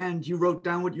 and you wrote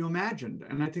down what you imagined.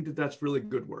 And I think that that's really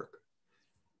good work.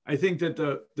 I think that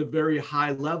the very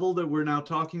high level that we're now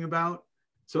talking about,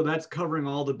 so that's covering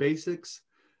all the basics,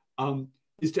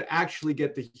 is to actually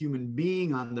get the human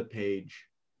being on the page,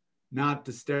 not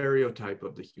the stereotype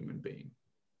of the human being.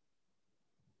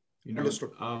 There's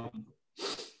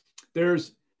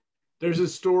a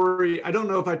story. I don't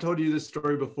know if I told you this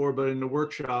story before, but in the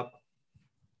workshop,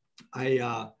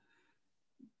 there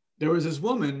was this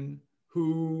woman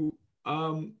who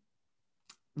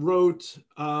wrote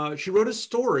a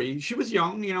story. She was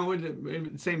young,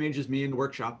 the same age as me in the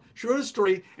workshop. She wrote a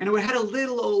story, and it had a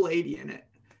little old lady in it.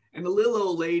 And the little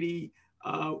old lady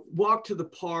walked to the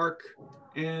park,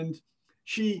 and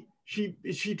she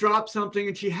dropped something,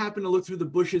 and she happened to look through the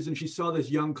bushes, and she saw this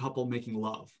young couple making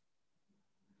love.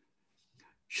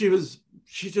 She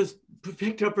just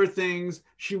picked up her things.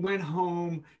 She went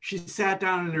home. She sat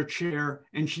down in her chair,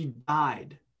 and she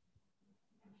died.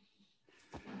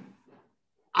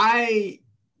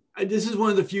 This is one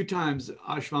of the few times,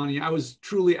 Ashwani, I was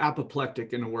truly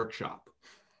apoplectic in a workshop.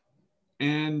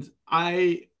 And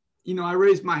I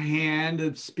raised my hand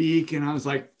to speak, and I was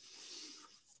like,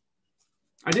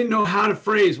 I didn't know how to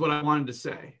phrase what I wanted to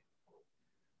say.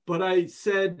 But I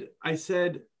said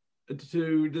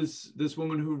to this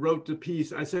woman who wrote the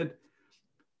piece, I said,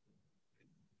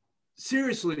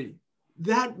 seriously,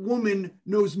 that woman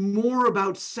knows more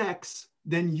about sex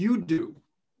than you do.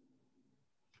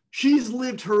 She's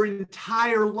lived her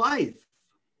entire life.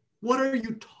 What are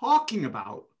you talking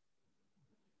about?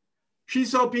 She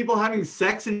saw people having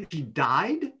sex and she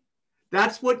died?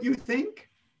 That's what you think?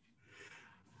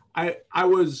 I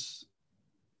was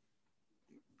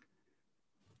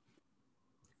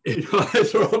I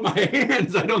throw up my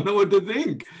hands. I don't know what to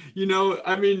think.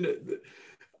 I mean,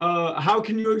 how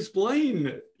can you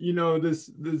explain,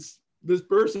 this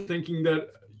person thinking that,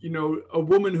 a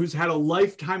woman who's had a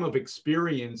lifetime of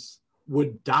experience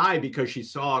would die because she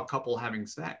saw a couple having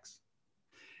sex?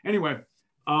 Anyway,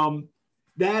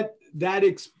 that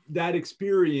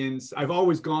experience, I've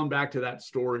always gone back to that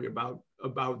story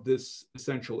about this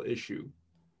essential issue,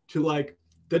 to like,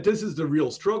 that this is the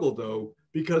real struggle though,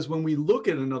 because when we look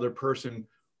at another person,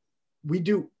 we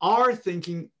do our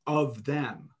thinking of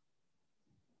them,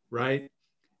 right?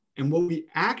 And what we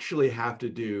actually have to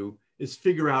do is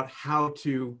figure out how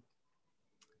to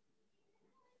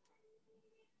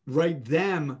write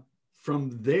them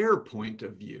from their point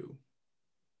of view,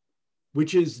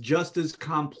 which is just as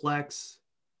complex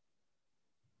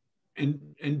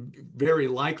and very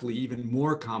likely even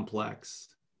more complex,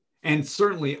 and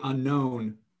certainly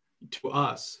unknown to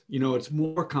us. It's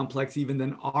more complex even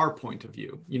than our point of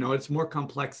view. It's more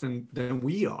complex than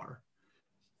we are.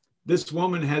 This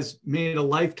woman has made a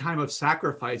lifetime of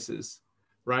sacrifices,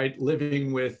 right?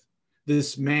 Living with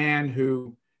this man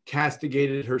who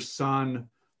castigated her son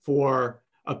for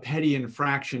a petty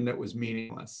infraction that was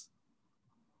meaningless.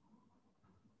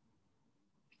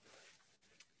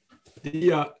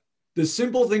 The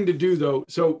simple thing to do though,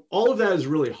 so all of that is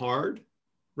really hard,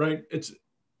 right?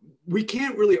 We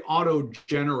can't really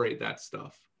auto-generate that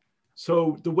stuff.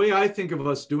 So the way I think of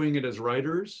us doing it as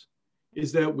writers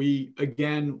is that we,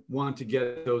 again, want to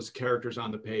get those characters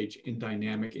on the page in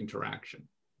dynamic interaction.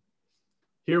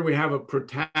 Here we have a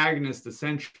protagonist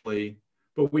essentially,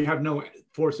 but we have no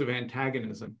force of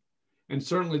antagonism. And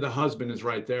certainly the husband is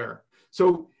right there.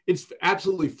 So it's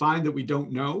absolutely fine that we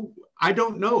don't know. I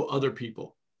don't know other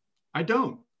people. I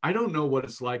don't know what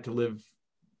it's like to live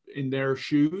in their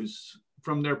shoes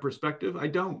from their perspective. I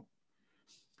don't.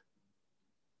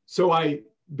 So I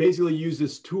basically use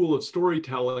this tool of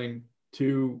storytelling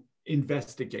to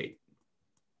investigate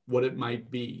what it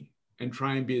might be and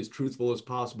try and be as truthful as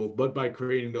possible, but by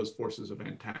creating those forces of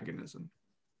antagonism.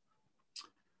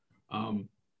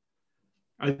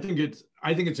 I think it's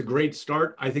a great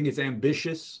start. I think it's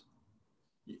ambitious.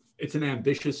 It's an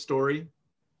ambitious story.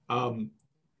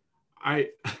 I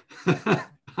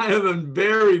have a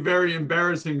very, very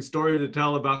embarrassing story to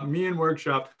tell about me in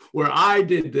workshop where I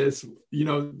did this,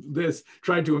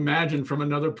 tried to imagine from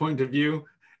another point of view.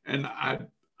 And I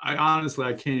honestly,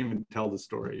 I can't even tell the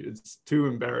story. It's too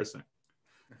embarrassing.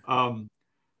 But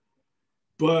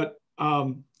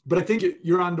I think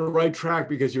you're on the right track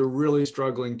because you're really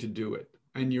struggling to do it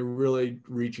and you're really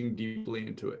reaching deeply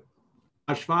into it.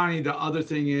 Haschemyer, the other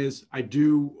thing is, I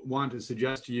do want to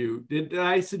suggest to you, did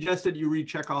I suggest that you read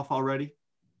Chekhov already?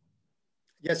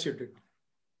 Yes, you did.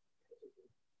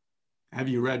 Have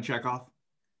you read Chekhov?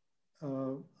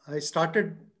 I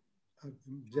started, I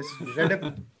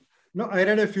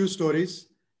read a few stories.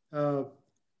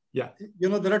 Yeah.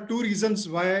 There are two reasons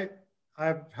why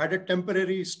I've had a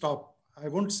temporary stop. I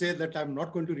won't say that I'm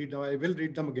not going to read them. I will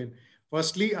read them again.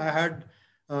 Firstly, I had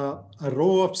a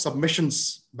row of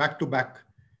submissions back to back,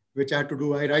 which I had to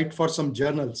do. I write for some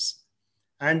journals.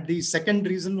 And the second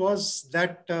reason was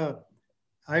that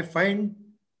I find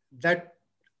that,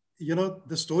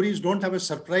 the stories don't have a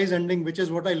surprise ending, which is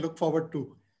what I look forward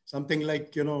to. Something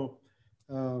like, O.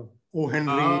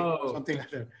 Henry, something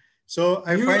like that. So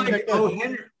I find like that... O.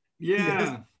 Henry,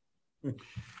 yeah. Yes.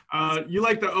 You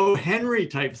like the O. Henry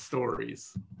type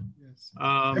stories. Yes.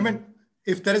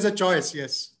 If there is a choice,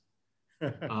 yes.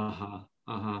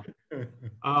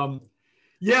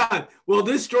 Yeah, well,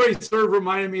 this story sort of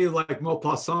reminded me of like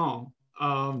Maupassant,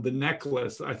 the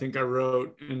necklace I think I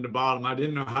wrote in the bottom. I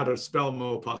didn't know how to spell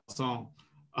Maupassant.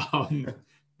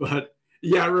 But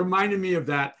yeah, it reminded me of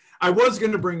that. I was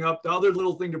going to bring up the other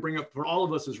little thing to bring up for all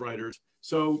of us as writers.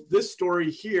 So this story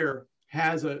here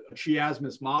has a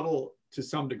chiasmus model to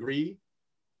some degree,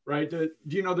 right? Do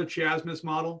you know the chiasmus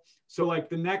model? So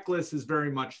like the necklace is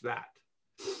very much that.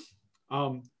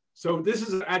 So this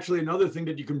is actually another thing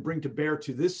that you can bring to bear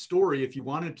to this story if you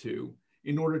wanted to,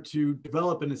 in order to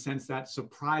develop, in a sense, that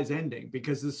surprise ending,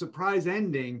 because the surprise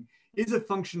ending is a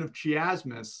function of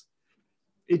chiasmus.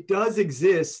 It does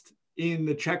exist in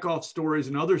the Chekhov stories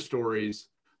and other stories,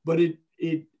 but it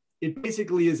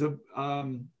basically is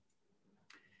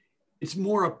it's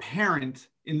more apparent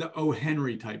in the O.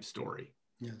 Henry type story.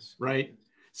 Yes. Right.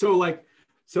 So like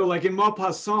in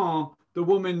Maupassant, the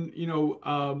woman,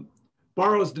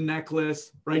 borrows the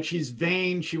necklace, right? She's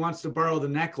vain. She wants to borrow the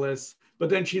necklace, but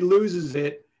then she loses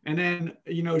it. And then,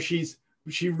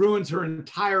 she ruins her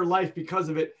entire life because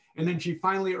of it. And then she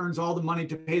finally earns all the money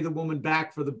to pay the woman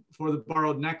back for the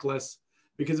borrowed necklace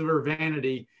because of her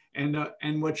vanity.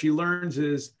 And what she learns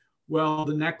is, well,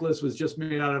 the necklace was just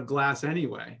made out of glass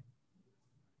anyway.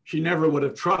 She never would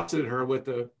have trusted her with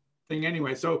the thing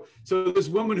anyway. So this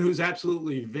woman who's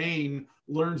absolutely vain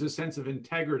learns a sense of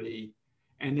integrity,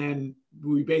 and then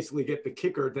we basically get the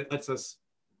kicker that lets us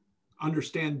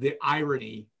understand the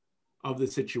irony of the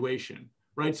situation,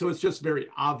 right? So it's just very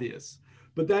obvious.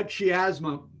 But that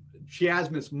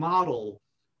chiasmus model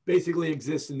basically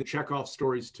exists in the Chekhov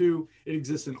stories too. It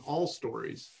exists in all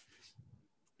stories.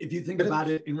 If you think about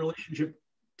it in relationship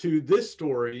to this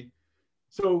story,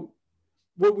 so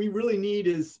what we really need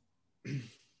is,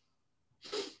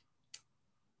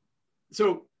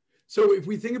 so if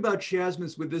we think about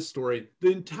chiasmus with this story,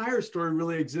 the entire story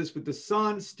really exists with the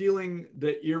son stealing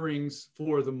the earrings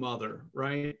for the mother,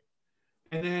 right?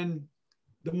 And then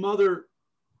the mother,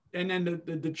 and then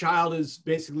the child is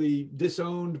basically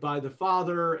disowned by the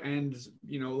father, and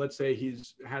let's say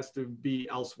has to be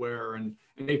elsewhere, and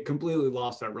they've completely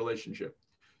lost that relationship.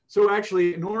 So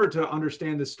actually, in order to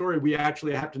understand this story, we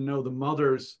actually have to know the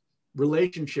mother's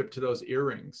relationship to those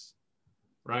earrings,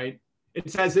 right?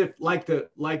 It's as if, like the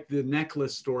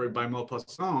necklace story by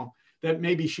Maupassant, that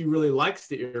maybe she really likes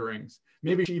the earrings.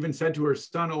 Maybe she even said to her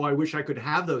son, "Oh, I wish I could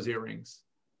have those earrings,"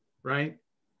 right?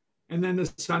 And then the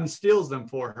son steals them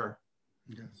for her,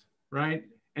 yes, right?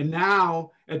 And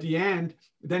now at the end,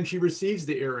 then she receives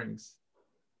the earrings.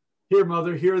 Here,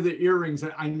 mother, here are the earrings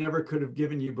that I never could have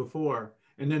given you before.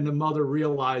 And then the mother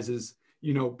realizes,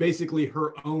 basically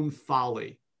her own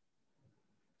folly.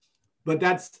 But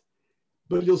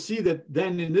you'll see that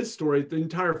then in this story, the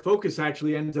entire focus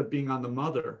actually ends up being on the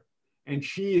mother. And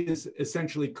she is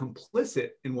essentially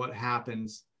complicit in what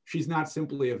happens. She's not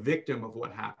simply a victim of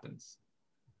what happens.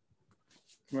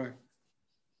 Right.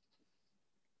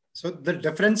 So the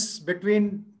difference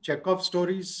between Chekhov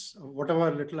stories, whatever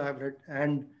little I've read,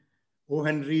 and O.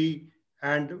 Henry,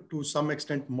 and to some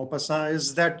extent Maupassant,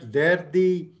 is that there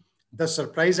the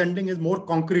surprise ending is more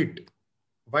concrete,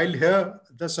 while here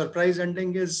the surprise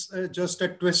ending is just a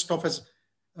twist of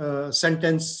a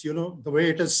sentence, the way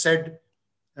it is said,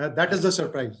 that is the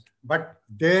surprise. But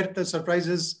there the surprise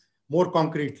is more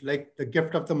concrete, like the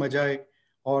gift of the Magi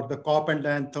or the cop and the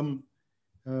anthem.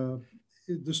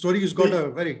 The story has got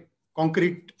a very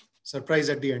concrete surprise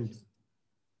at the end.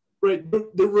 Right.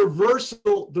 The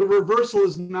reversal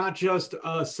is not just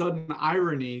a sudden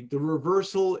irony. The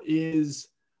reversal is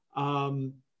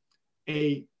a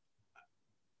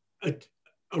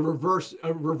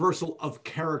reversal of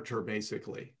character,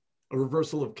 basically. A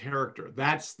reversal of character.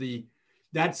 That's the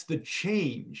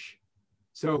change.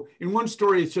 So in one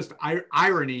story, it's just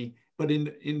irony. But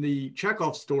in the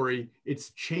Chekhov story,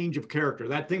 it's change of character.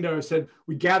 That thing that I said,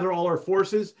 we gather all our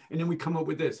forces and then we come up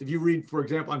with this. If you read, for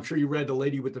example, I'm sure you read The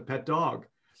Lady with the Pet Dog,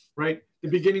 right? The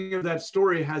beginning of that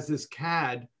story has this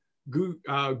cad,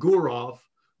 Gurov.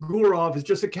 Gurov is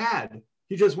just a cad.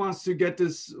 He just wants to get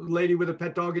this lady with a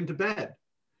pet dog into bed.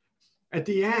 At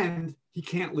the end, he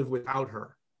can't live without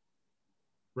her,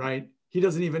 right? He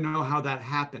doesn't even know how that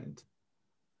happened.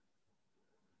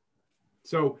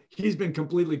 So he's been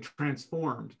completely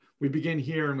transformed. We begin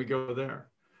here and we go there.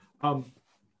 Something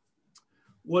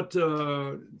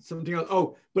else?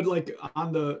 Oh, but like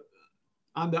on the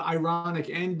ironic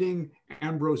ending,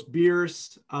 Ambrose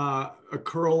Bierce, a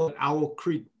curl at Owl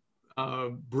Creek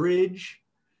Bridge.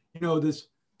 This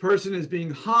person is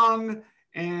being hung,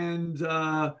 and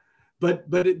but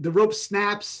the rope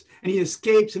snaps and he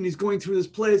escapes and he's going through this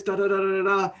place, da da da da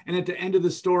da, and at the end of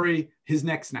the story, his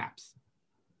neck snaps.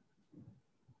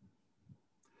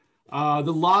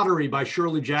 The Lottery by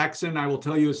Shirley Jackson. I will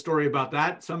tell you a story about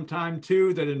that sometime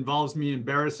too, that involves me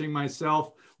embarrassing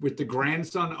myself with the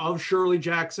grandson of Shirley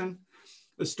Jackson.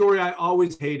 A story I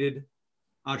always hated,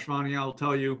 Ashwani, I'll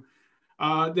tell you.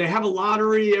 They have a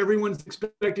lottery, everyone's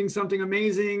expecting something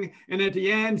amazing, and at the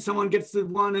end, someone gets the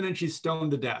one and then she's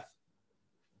stoned to death.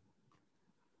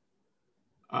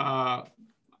 I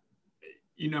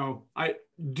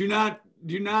do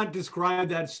not describe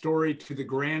that story to the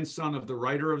grandson of the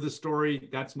writer of the story.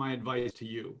 That's my advice to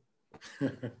you.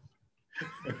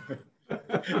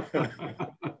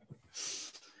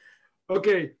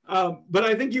 Okay, but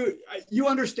I think you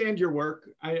understand your work.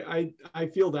 I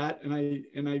feel that, and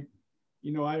I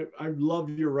love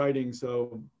your writing.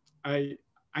 So I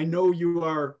know you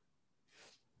are.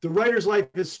 The writer's life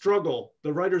is struggle.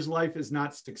 The writer's life is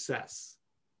not success.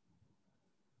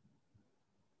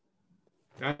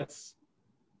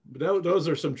 Those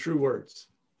are some true words.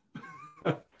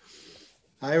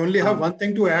 I only have one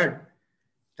thing to add,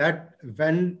 that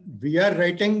when we are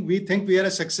writing, we think we are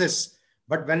a success.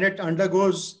 But when it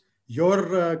undergoes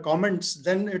your comments,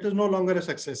 then it is no longer a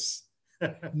success.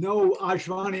 No,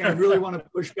 Ashwani, I really want to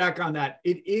push back on that.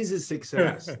 It is a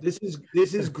success. This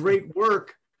is great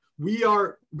work. We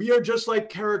are just like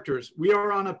characters. We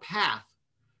are on a path.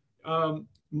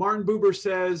 Martin Buber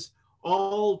says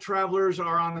all travelers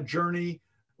are on a journey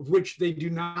of which they do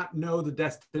not know the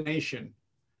destination.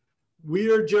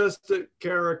 We are just a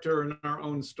character in our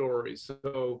own story.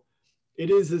 So it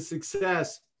is a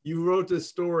success. You wrote this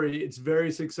story. It's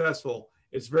very successful.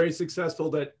 It's very successful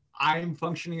that I'm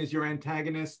functioning as your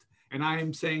antagonist and I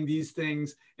am saying these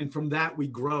things. And from that, we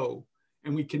grow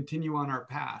and we continue on our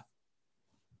path.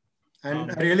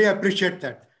 And I really appreciate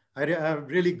that. I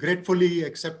really gratefully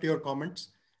accept your comments.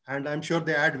 And I'm sure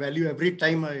they add value every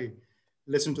time I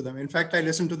listen to them. In fact, I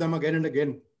listen to them again and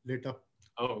again later.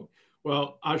 Oh,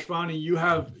 well, Ashwani, you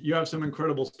have some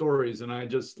incredible stories, and I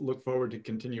just look forward to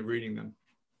continue reading them.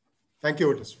 Thank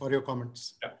you, Otis, for your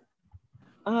comments.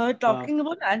 Yeah. Talking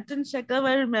about Anton Chekhov,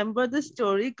 I remember the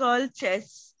story called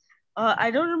Chess. I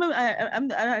don't remember,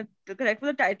 I'm correct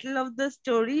with the title of the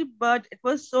story, but it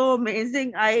was so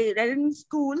amazing. I read it in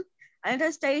school, and it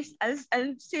has stayed,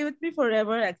 I'll stay with me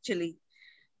forever, actually.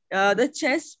 The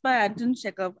Chess by Anton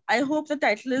Chekhov. I hope the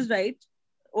title is right,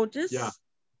 Otis. Yeah.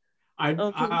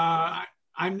 Okay.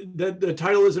 The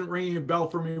title isn't ringing a bell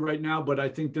for me right now, but I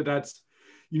think that's,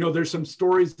 there's some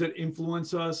stories that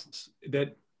influence us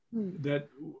that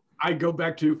I go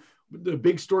back to. The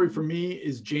big story for me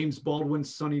is James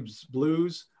Baldwin's Sonny's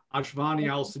Blues. Ashwani,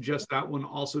 I'll suggest that one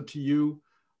also to you.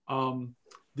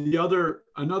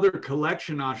 Another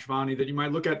collection, Ashwani, that you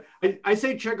might look at. I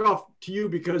say Chekhov to you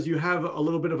because you have a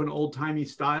little bit of an old-timey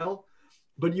style,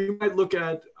 but you might look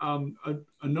at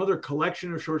another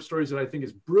collection of short stories that I think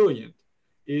is brilliant,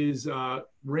 is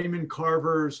Raymond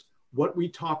Carver's What We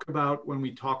Talk About When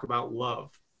We Talk About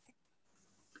Love.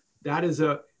 That is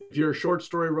if you're a short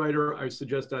story writer, I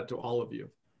suggest that to all of you.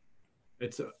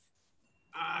 It's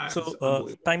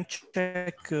time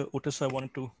check, Otis, I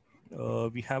wanted to,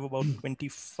 we have about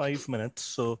 25 minutes,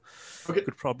 so we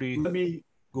could probably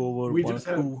go over one or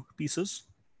two pieces.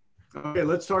 Okay,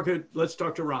 let's talk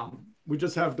to Ram. We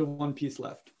just have the one piece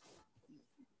left.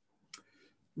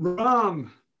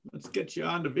 Ram, let's get you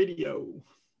on the video.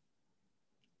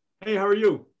 Hey, how are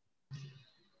you?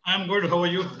 I'm good. How are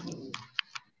you?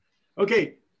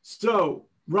 Okay, so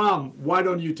Ram, why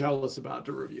don't you tell us about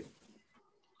the review?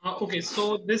 Okay,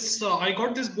 so this I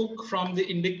got this book from the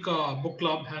Indic Book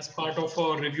Club as part of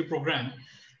a review program.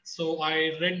 So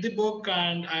I read the book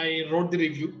and I wrote the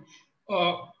review.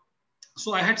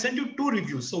 So I had sent you two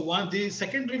reviews. So the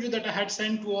second review that I had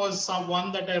sent was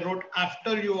one that I wrote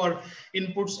after your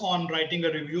inputs on writing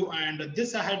a review, and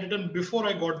this I had written before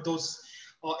I got those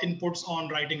inputs on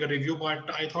writing a review. But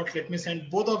I thought, let me send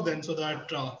both of them so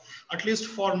that at least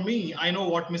for me, I know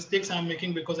what mistakes I'm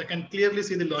making because I can clearly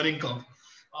see the learning curve.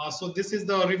 So this is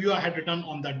the review I had written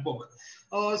on that book.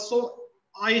 So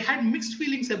I had mixed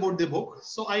feelings about the book.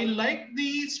 So I liked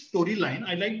the storyline.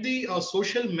 I liked the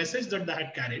social message that they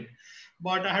had carried.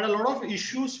 But I had a lot of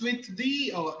issues with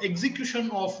the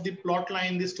execution of the plot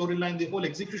line, the storyline, the whole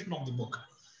execution of the book.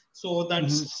 So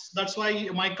that's why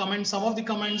my comments, some of the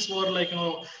comments were like,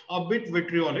 a bit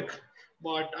vitriolic.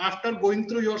 But after going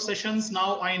through your sessions,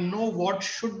 now I know what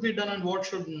should be done and what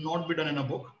should not be done in a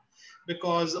book.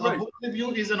 Because a book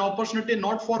review is an opportunity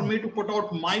not for me to put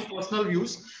out my personal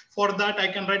views. For that,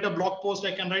 I can write a blog post,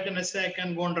 I can write an essay, I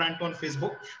can go and rant on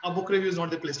Facebook. A book review is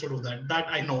not the place to do that. That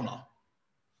I know now.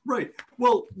 Right.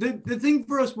 Well, the thing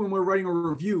for us when we're writing a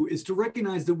review is to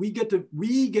recognize that we get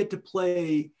to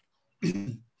play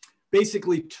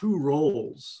basically two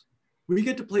roles. We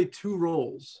get to play two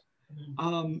roles.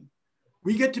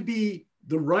 We get to be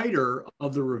the writer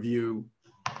of the review,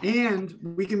 and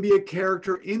we can be a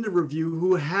character in the review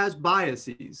who has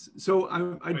biases. So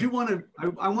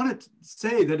I want to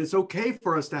say that it's okay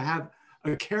for us to have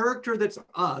a character that's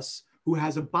us who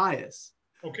has a bias.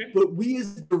 Okay. But we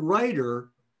as the writer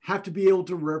have to be able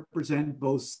to represent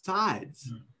both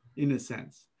sides in a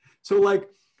sense. So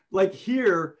like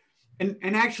here, and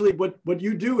actually what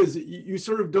you do is you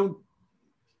sort of don't,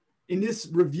 in this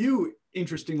review,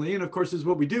 interestingly, and of course this is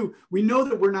what we do, we know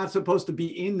that we're not supposed to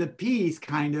be in the piece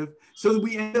kind of, so that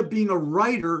we end up being a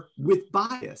writer with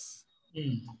bias.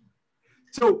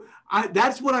 So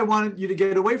that's what I wanted you to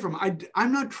get away from.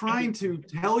 I'm not trying to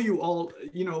tell you all,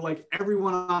 like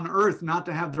everyone on earth not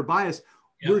to have their bias.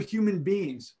 We're human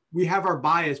beings. We have our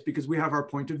bias because we have our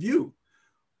point of view.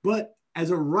 But as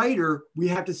a writer, we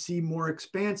have to see more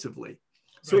expansively.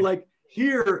 So like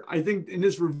here, I think in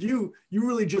this review, you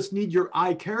really just need your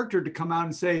I character to come out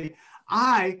and say,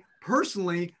 I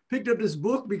personally picked up this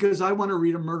book because I want to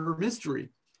read a murder mystery.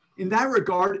 In that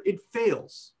regard, it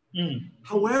fails.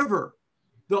 However,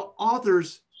 the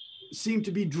authors seem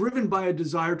to be driven by a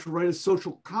desire to write a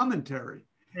social commentary.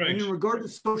 Right. And in regard to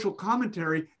social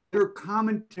commentary, their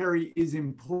commentary is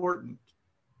important.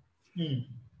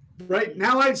 Right?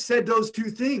 Now I've said those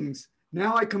two things.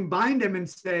 Now I combine them and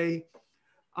say,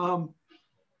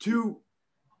 to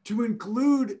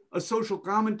include a social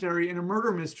commentary in a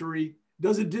murder mystery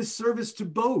does a disservice to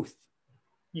both,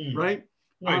 right?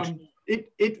 Right.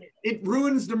 It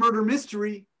ruins the murder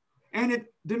mystery and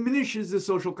it diminishes the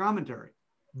social commentary.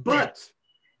 But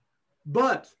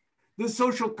the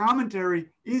social commentary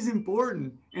is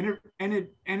important, and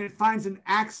it finds an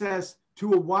access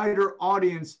to a wider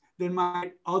audience than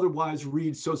might otherwise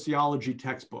read sociology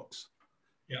textbooks.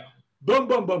 Yeah. Boom,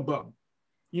 boom, boom, boom.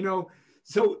 You know,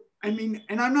 so I mean,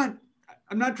 and I'm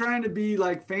not trying to be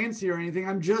like fancy or anything.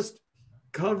 I'm just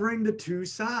covering the two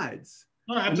sides.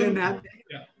 No, absolutely. And then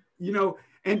that, you know,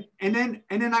 and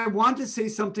then I want to say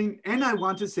something, and I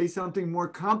want to say something more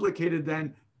complicated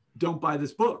than don't buy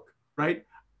this book, right?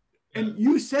 And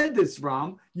you said this,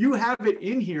 Ram. You have it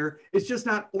in here. It's just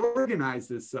not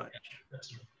organized as such. That's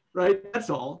true. Right? That's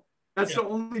all. That's the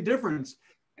only difference.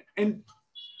 And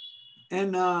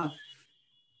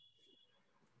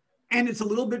it's a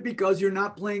little bit because you're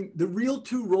not playing the real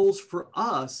two roles for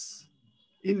us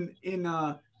in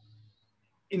our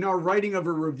writing of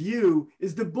a review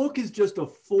is the book is just a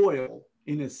foil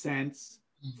in a sense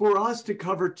for us to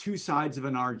cover two sides of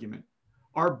an argument,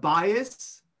 our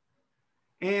bias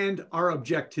and our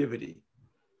objectivity.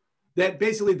 That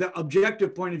basically the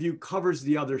objective point of view covers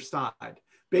the other side,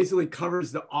 basically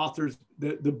covers the author's,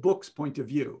 the book's point of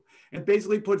view. And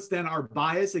basically puts then our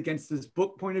bias against this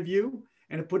book point of view,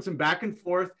 and it puts them back and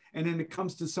forth, and then it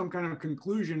comes to some kind of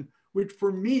conclusion, which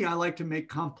for me, I like to make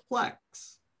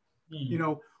complex. You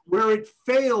know, where it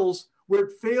fails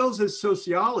as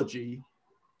sociology,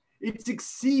 it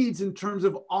succeeds in terms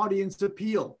of audience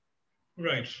appeal.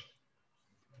 Right.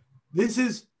 This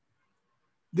is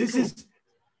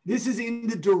in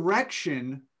the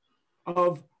direction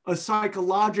of a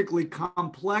psychologically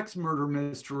complex murder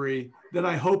mystery that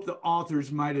I hope the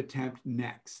authors might attempt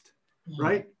next,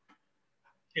 right?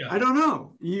 Yeah. I don't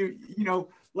know. You know,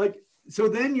 like, so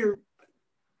then you're,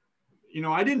 you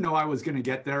know, I didn't know I was going to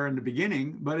get there in the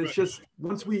beginning, but it's just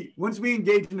once we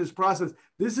engage in this process,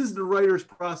 this is the writer's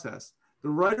process. The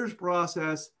writer's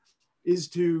process is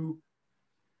to,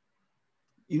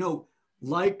 you know,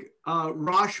 like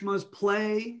Rashma's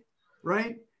play,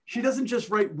 right? She doesn't just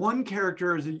write one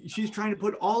character, she's trying to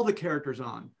put all the characters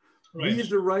on. Right. We as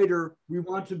the writer, we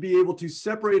want to be able to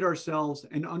separate ourselves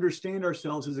and understand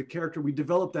ourselves as a character. We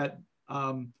develop that,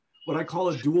 what I call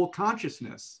a dual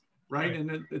consciousness, right?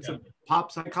 And it's a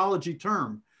pop psychology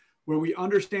term where we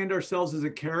understand ourselves as a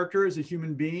character, as a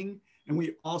human being, and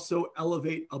we also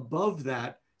elevate above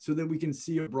that so that we can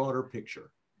see a broader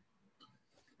picture.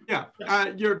 Yeah,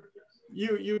 you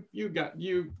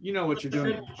know what you're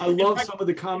doing. I love some of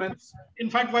the comments. In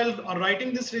fact, while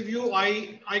writing this review,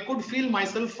 I could feel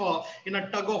myself in a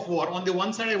tug of war. On the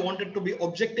one side, I wanted to be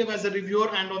objective as a reviewer,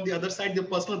 and on the other side, the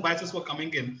personal biases were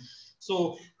coming in.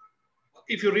 So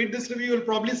if you read this review, you'll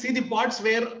probably see the parts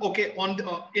where, okay,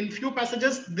 in few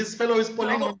passages, this fellow is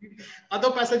pulling, on the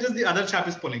other passages, the other chap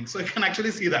is pulling. So you can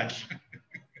actually see that.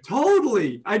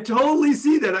 Totally. I totally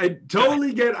see that. I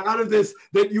totally get out of this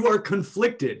that you are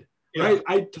conflicted, right?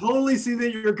 I totally see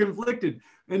that you're conflicted.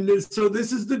 And so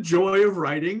this is the joy of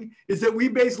writing, is that we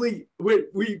basically,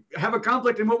 we have a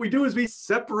conflict, and what we do is we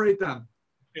separate them.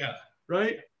 Yeah.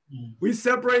 Right? We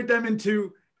separate them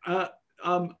into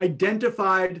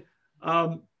identified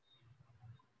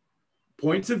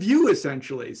points of view,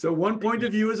 essentially. So one point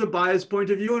of view is a biased point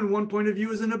of view, and one point of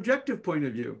view is an objective point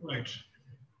of view. Right.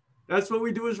 That's what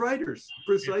we do as writers,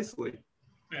 precisely.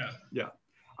 Yeah.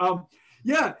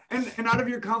 Yeah, and out of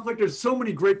your conflict, there's so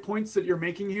many great points that you're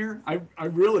making here. I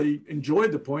really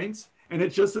enjoyed the points, and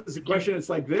it's just as a question, it's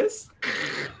like this,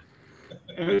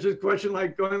 and it's just a question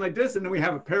like going like this, and then we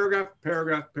have a paragraph.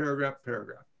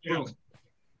 Yeah. Boom.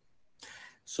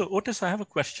 So Otis, I have a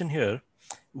question here.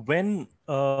 When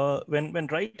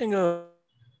writing a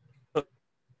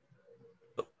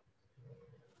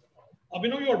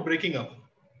Abhinav, you're breaking up.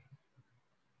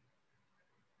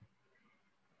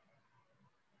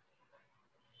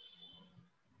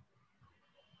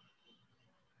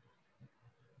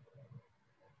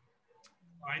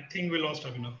 I think we lost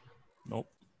Abhinav. Nope.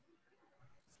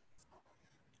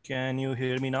 Can you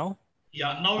hear me now?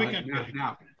 Yeah, now we can hear you.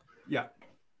 Now. Yeah.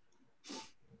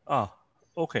 Ah,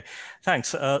 okay. Thanks.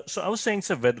 So I was saying,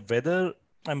 so whether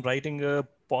I'm writing a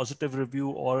positive review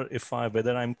or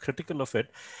whether I'm critical of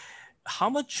it, how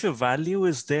much value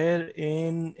is there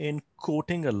in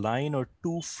quoting a line or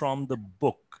two from the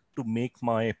book to make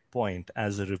my point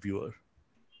as a reviewer?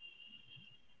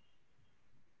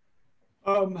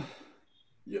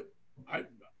 Yeah,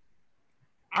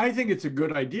 I think it's a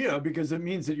good idea because it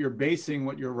means that you're basing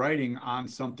what you're writing on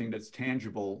something that's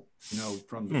tangible,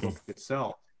 from the book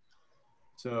itself.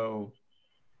 So,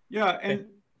 yeah, and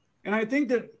I think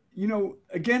that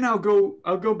again, I'll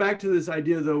go back to this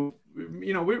idea though.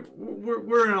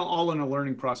 We're all in a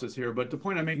learning process here, but the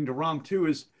point I'm making to Ram too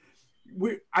is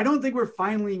I don't think we're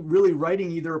finally really writing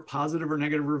either a positive or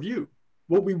negative review.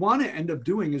 What we want to end up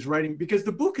doing is writing, because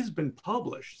the book has been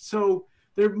published, so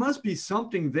there must be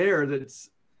something there that's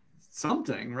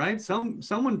something, right?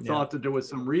 Someone thought that there was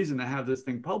some reason to have this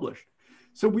thing published.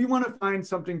 So we want to find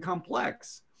something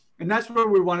complex, and that's where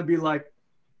we want to be like.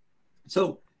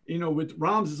 So with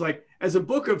Ram's, is like, as a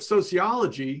book of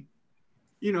sociology,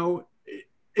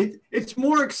 it's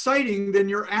more exciting than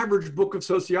your average book of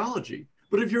sociology.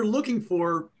 But if you're looking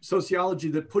for sociology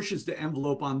that pushes the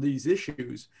envelope on these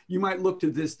issues, you might look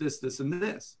to this, and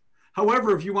this.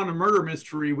 However, if you want a murder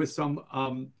mystery with some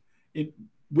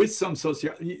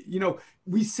sociology,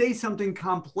 we say something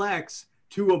complex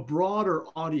to a broader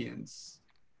audience.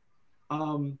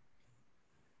 And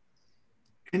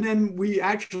then we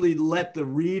actually let the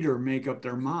reader make up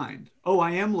their mind. Oh,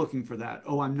 I am looking for that.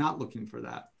 Oh, I'm not looking for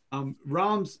that.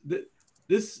 Ram's,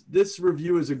 this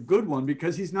review is a good one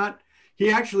because he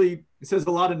actually says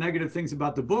a lot of negative things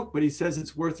about the book, but he says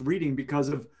it's worth reading because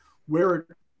of where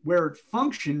it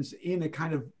functions in a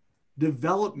kind of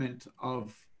development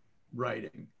of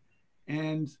writing.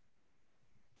 And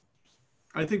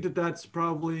I think that that's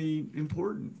probably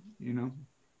important,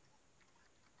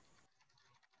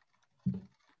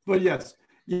 But yes,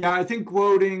 I think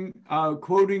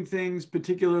quoting things,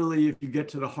 particularly if you get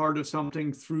to the heart of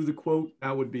something through the quote,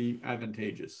 that would be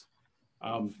advantageous.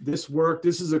 This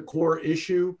is a core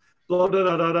issue, blah, blah,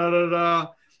 blah, blah,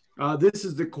 blah, blah. This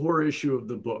is the core issue of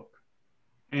the book.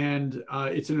 And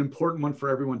it's an important one for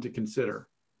everyone to consider.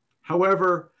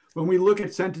 However, when we look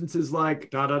at sentences like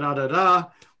da, da, da, da, da,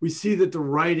 we see that the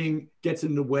writing gets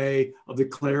in the way of the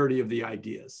clarity of the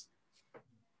ideas.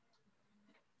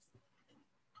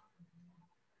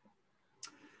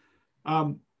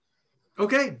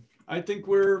 Okay, I think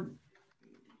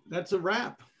that's a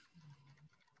wrap.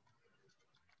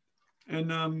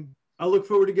 And I look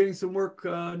forward to getting some work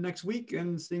next week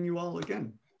and seeing you all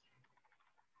again.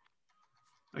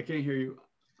 I can't hear you,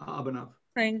 Abhinav.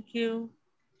 Thank you.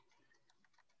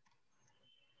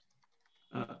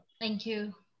 Thank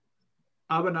you.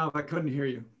 Abhinav, I couldn't hear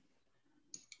you.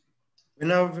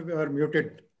 Abhinav, you are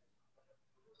muted.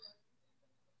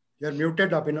 You are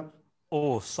muted, Abhinav.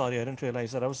 Oh, sorry, I didn't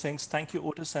realize that. I was saying thank you,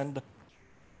 Otis, and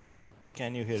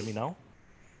can you hear me now?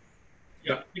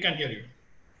 Yeah, we can hear you.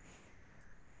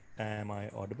 Am I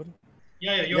audible?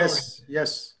 Yeah, you're yes, audible.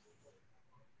 yes.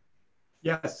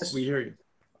 Yes, we hear you.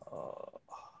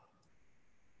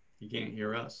 You can't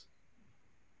hear us.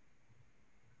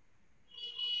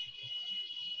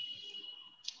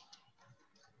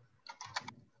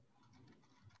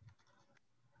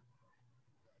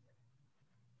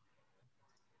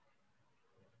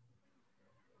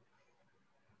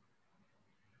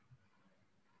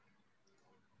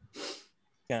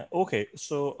 Yeah, okay.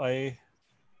 So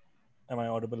am I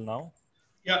audible now?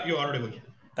 Yeah, you're audible.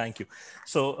 Thank you.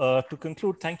 So to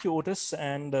conclude, thank you, Otis.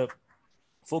 And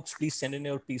folks, please send in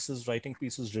your pieces, writing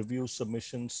pieces, reviews,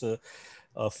 submissions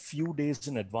a few days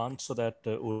in advance so that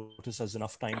Otis has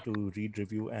enough time to read,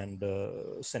 review, and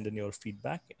send in your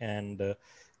feedback. And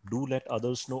do let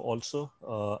others know also.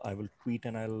 I will tweet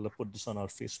and I'll put this on our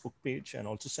Facebook page and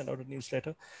also send out a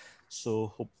newsletter. So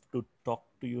hope to talk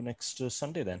to you next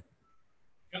Sunday then.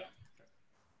 Yeah.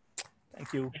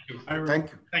 Thank you.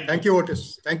 Thank you,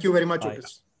 Otis. Thank you very much, Bye.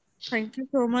 Otis. Thank you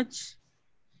so much.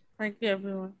 Thank you,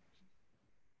 everyone.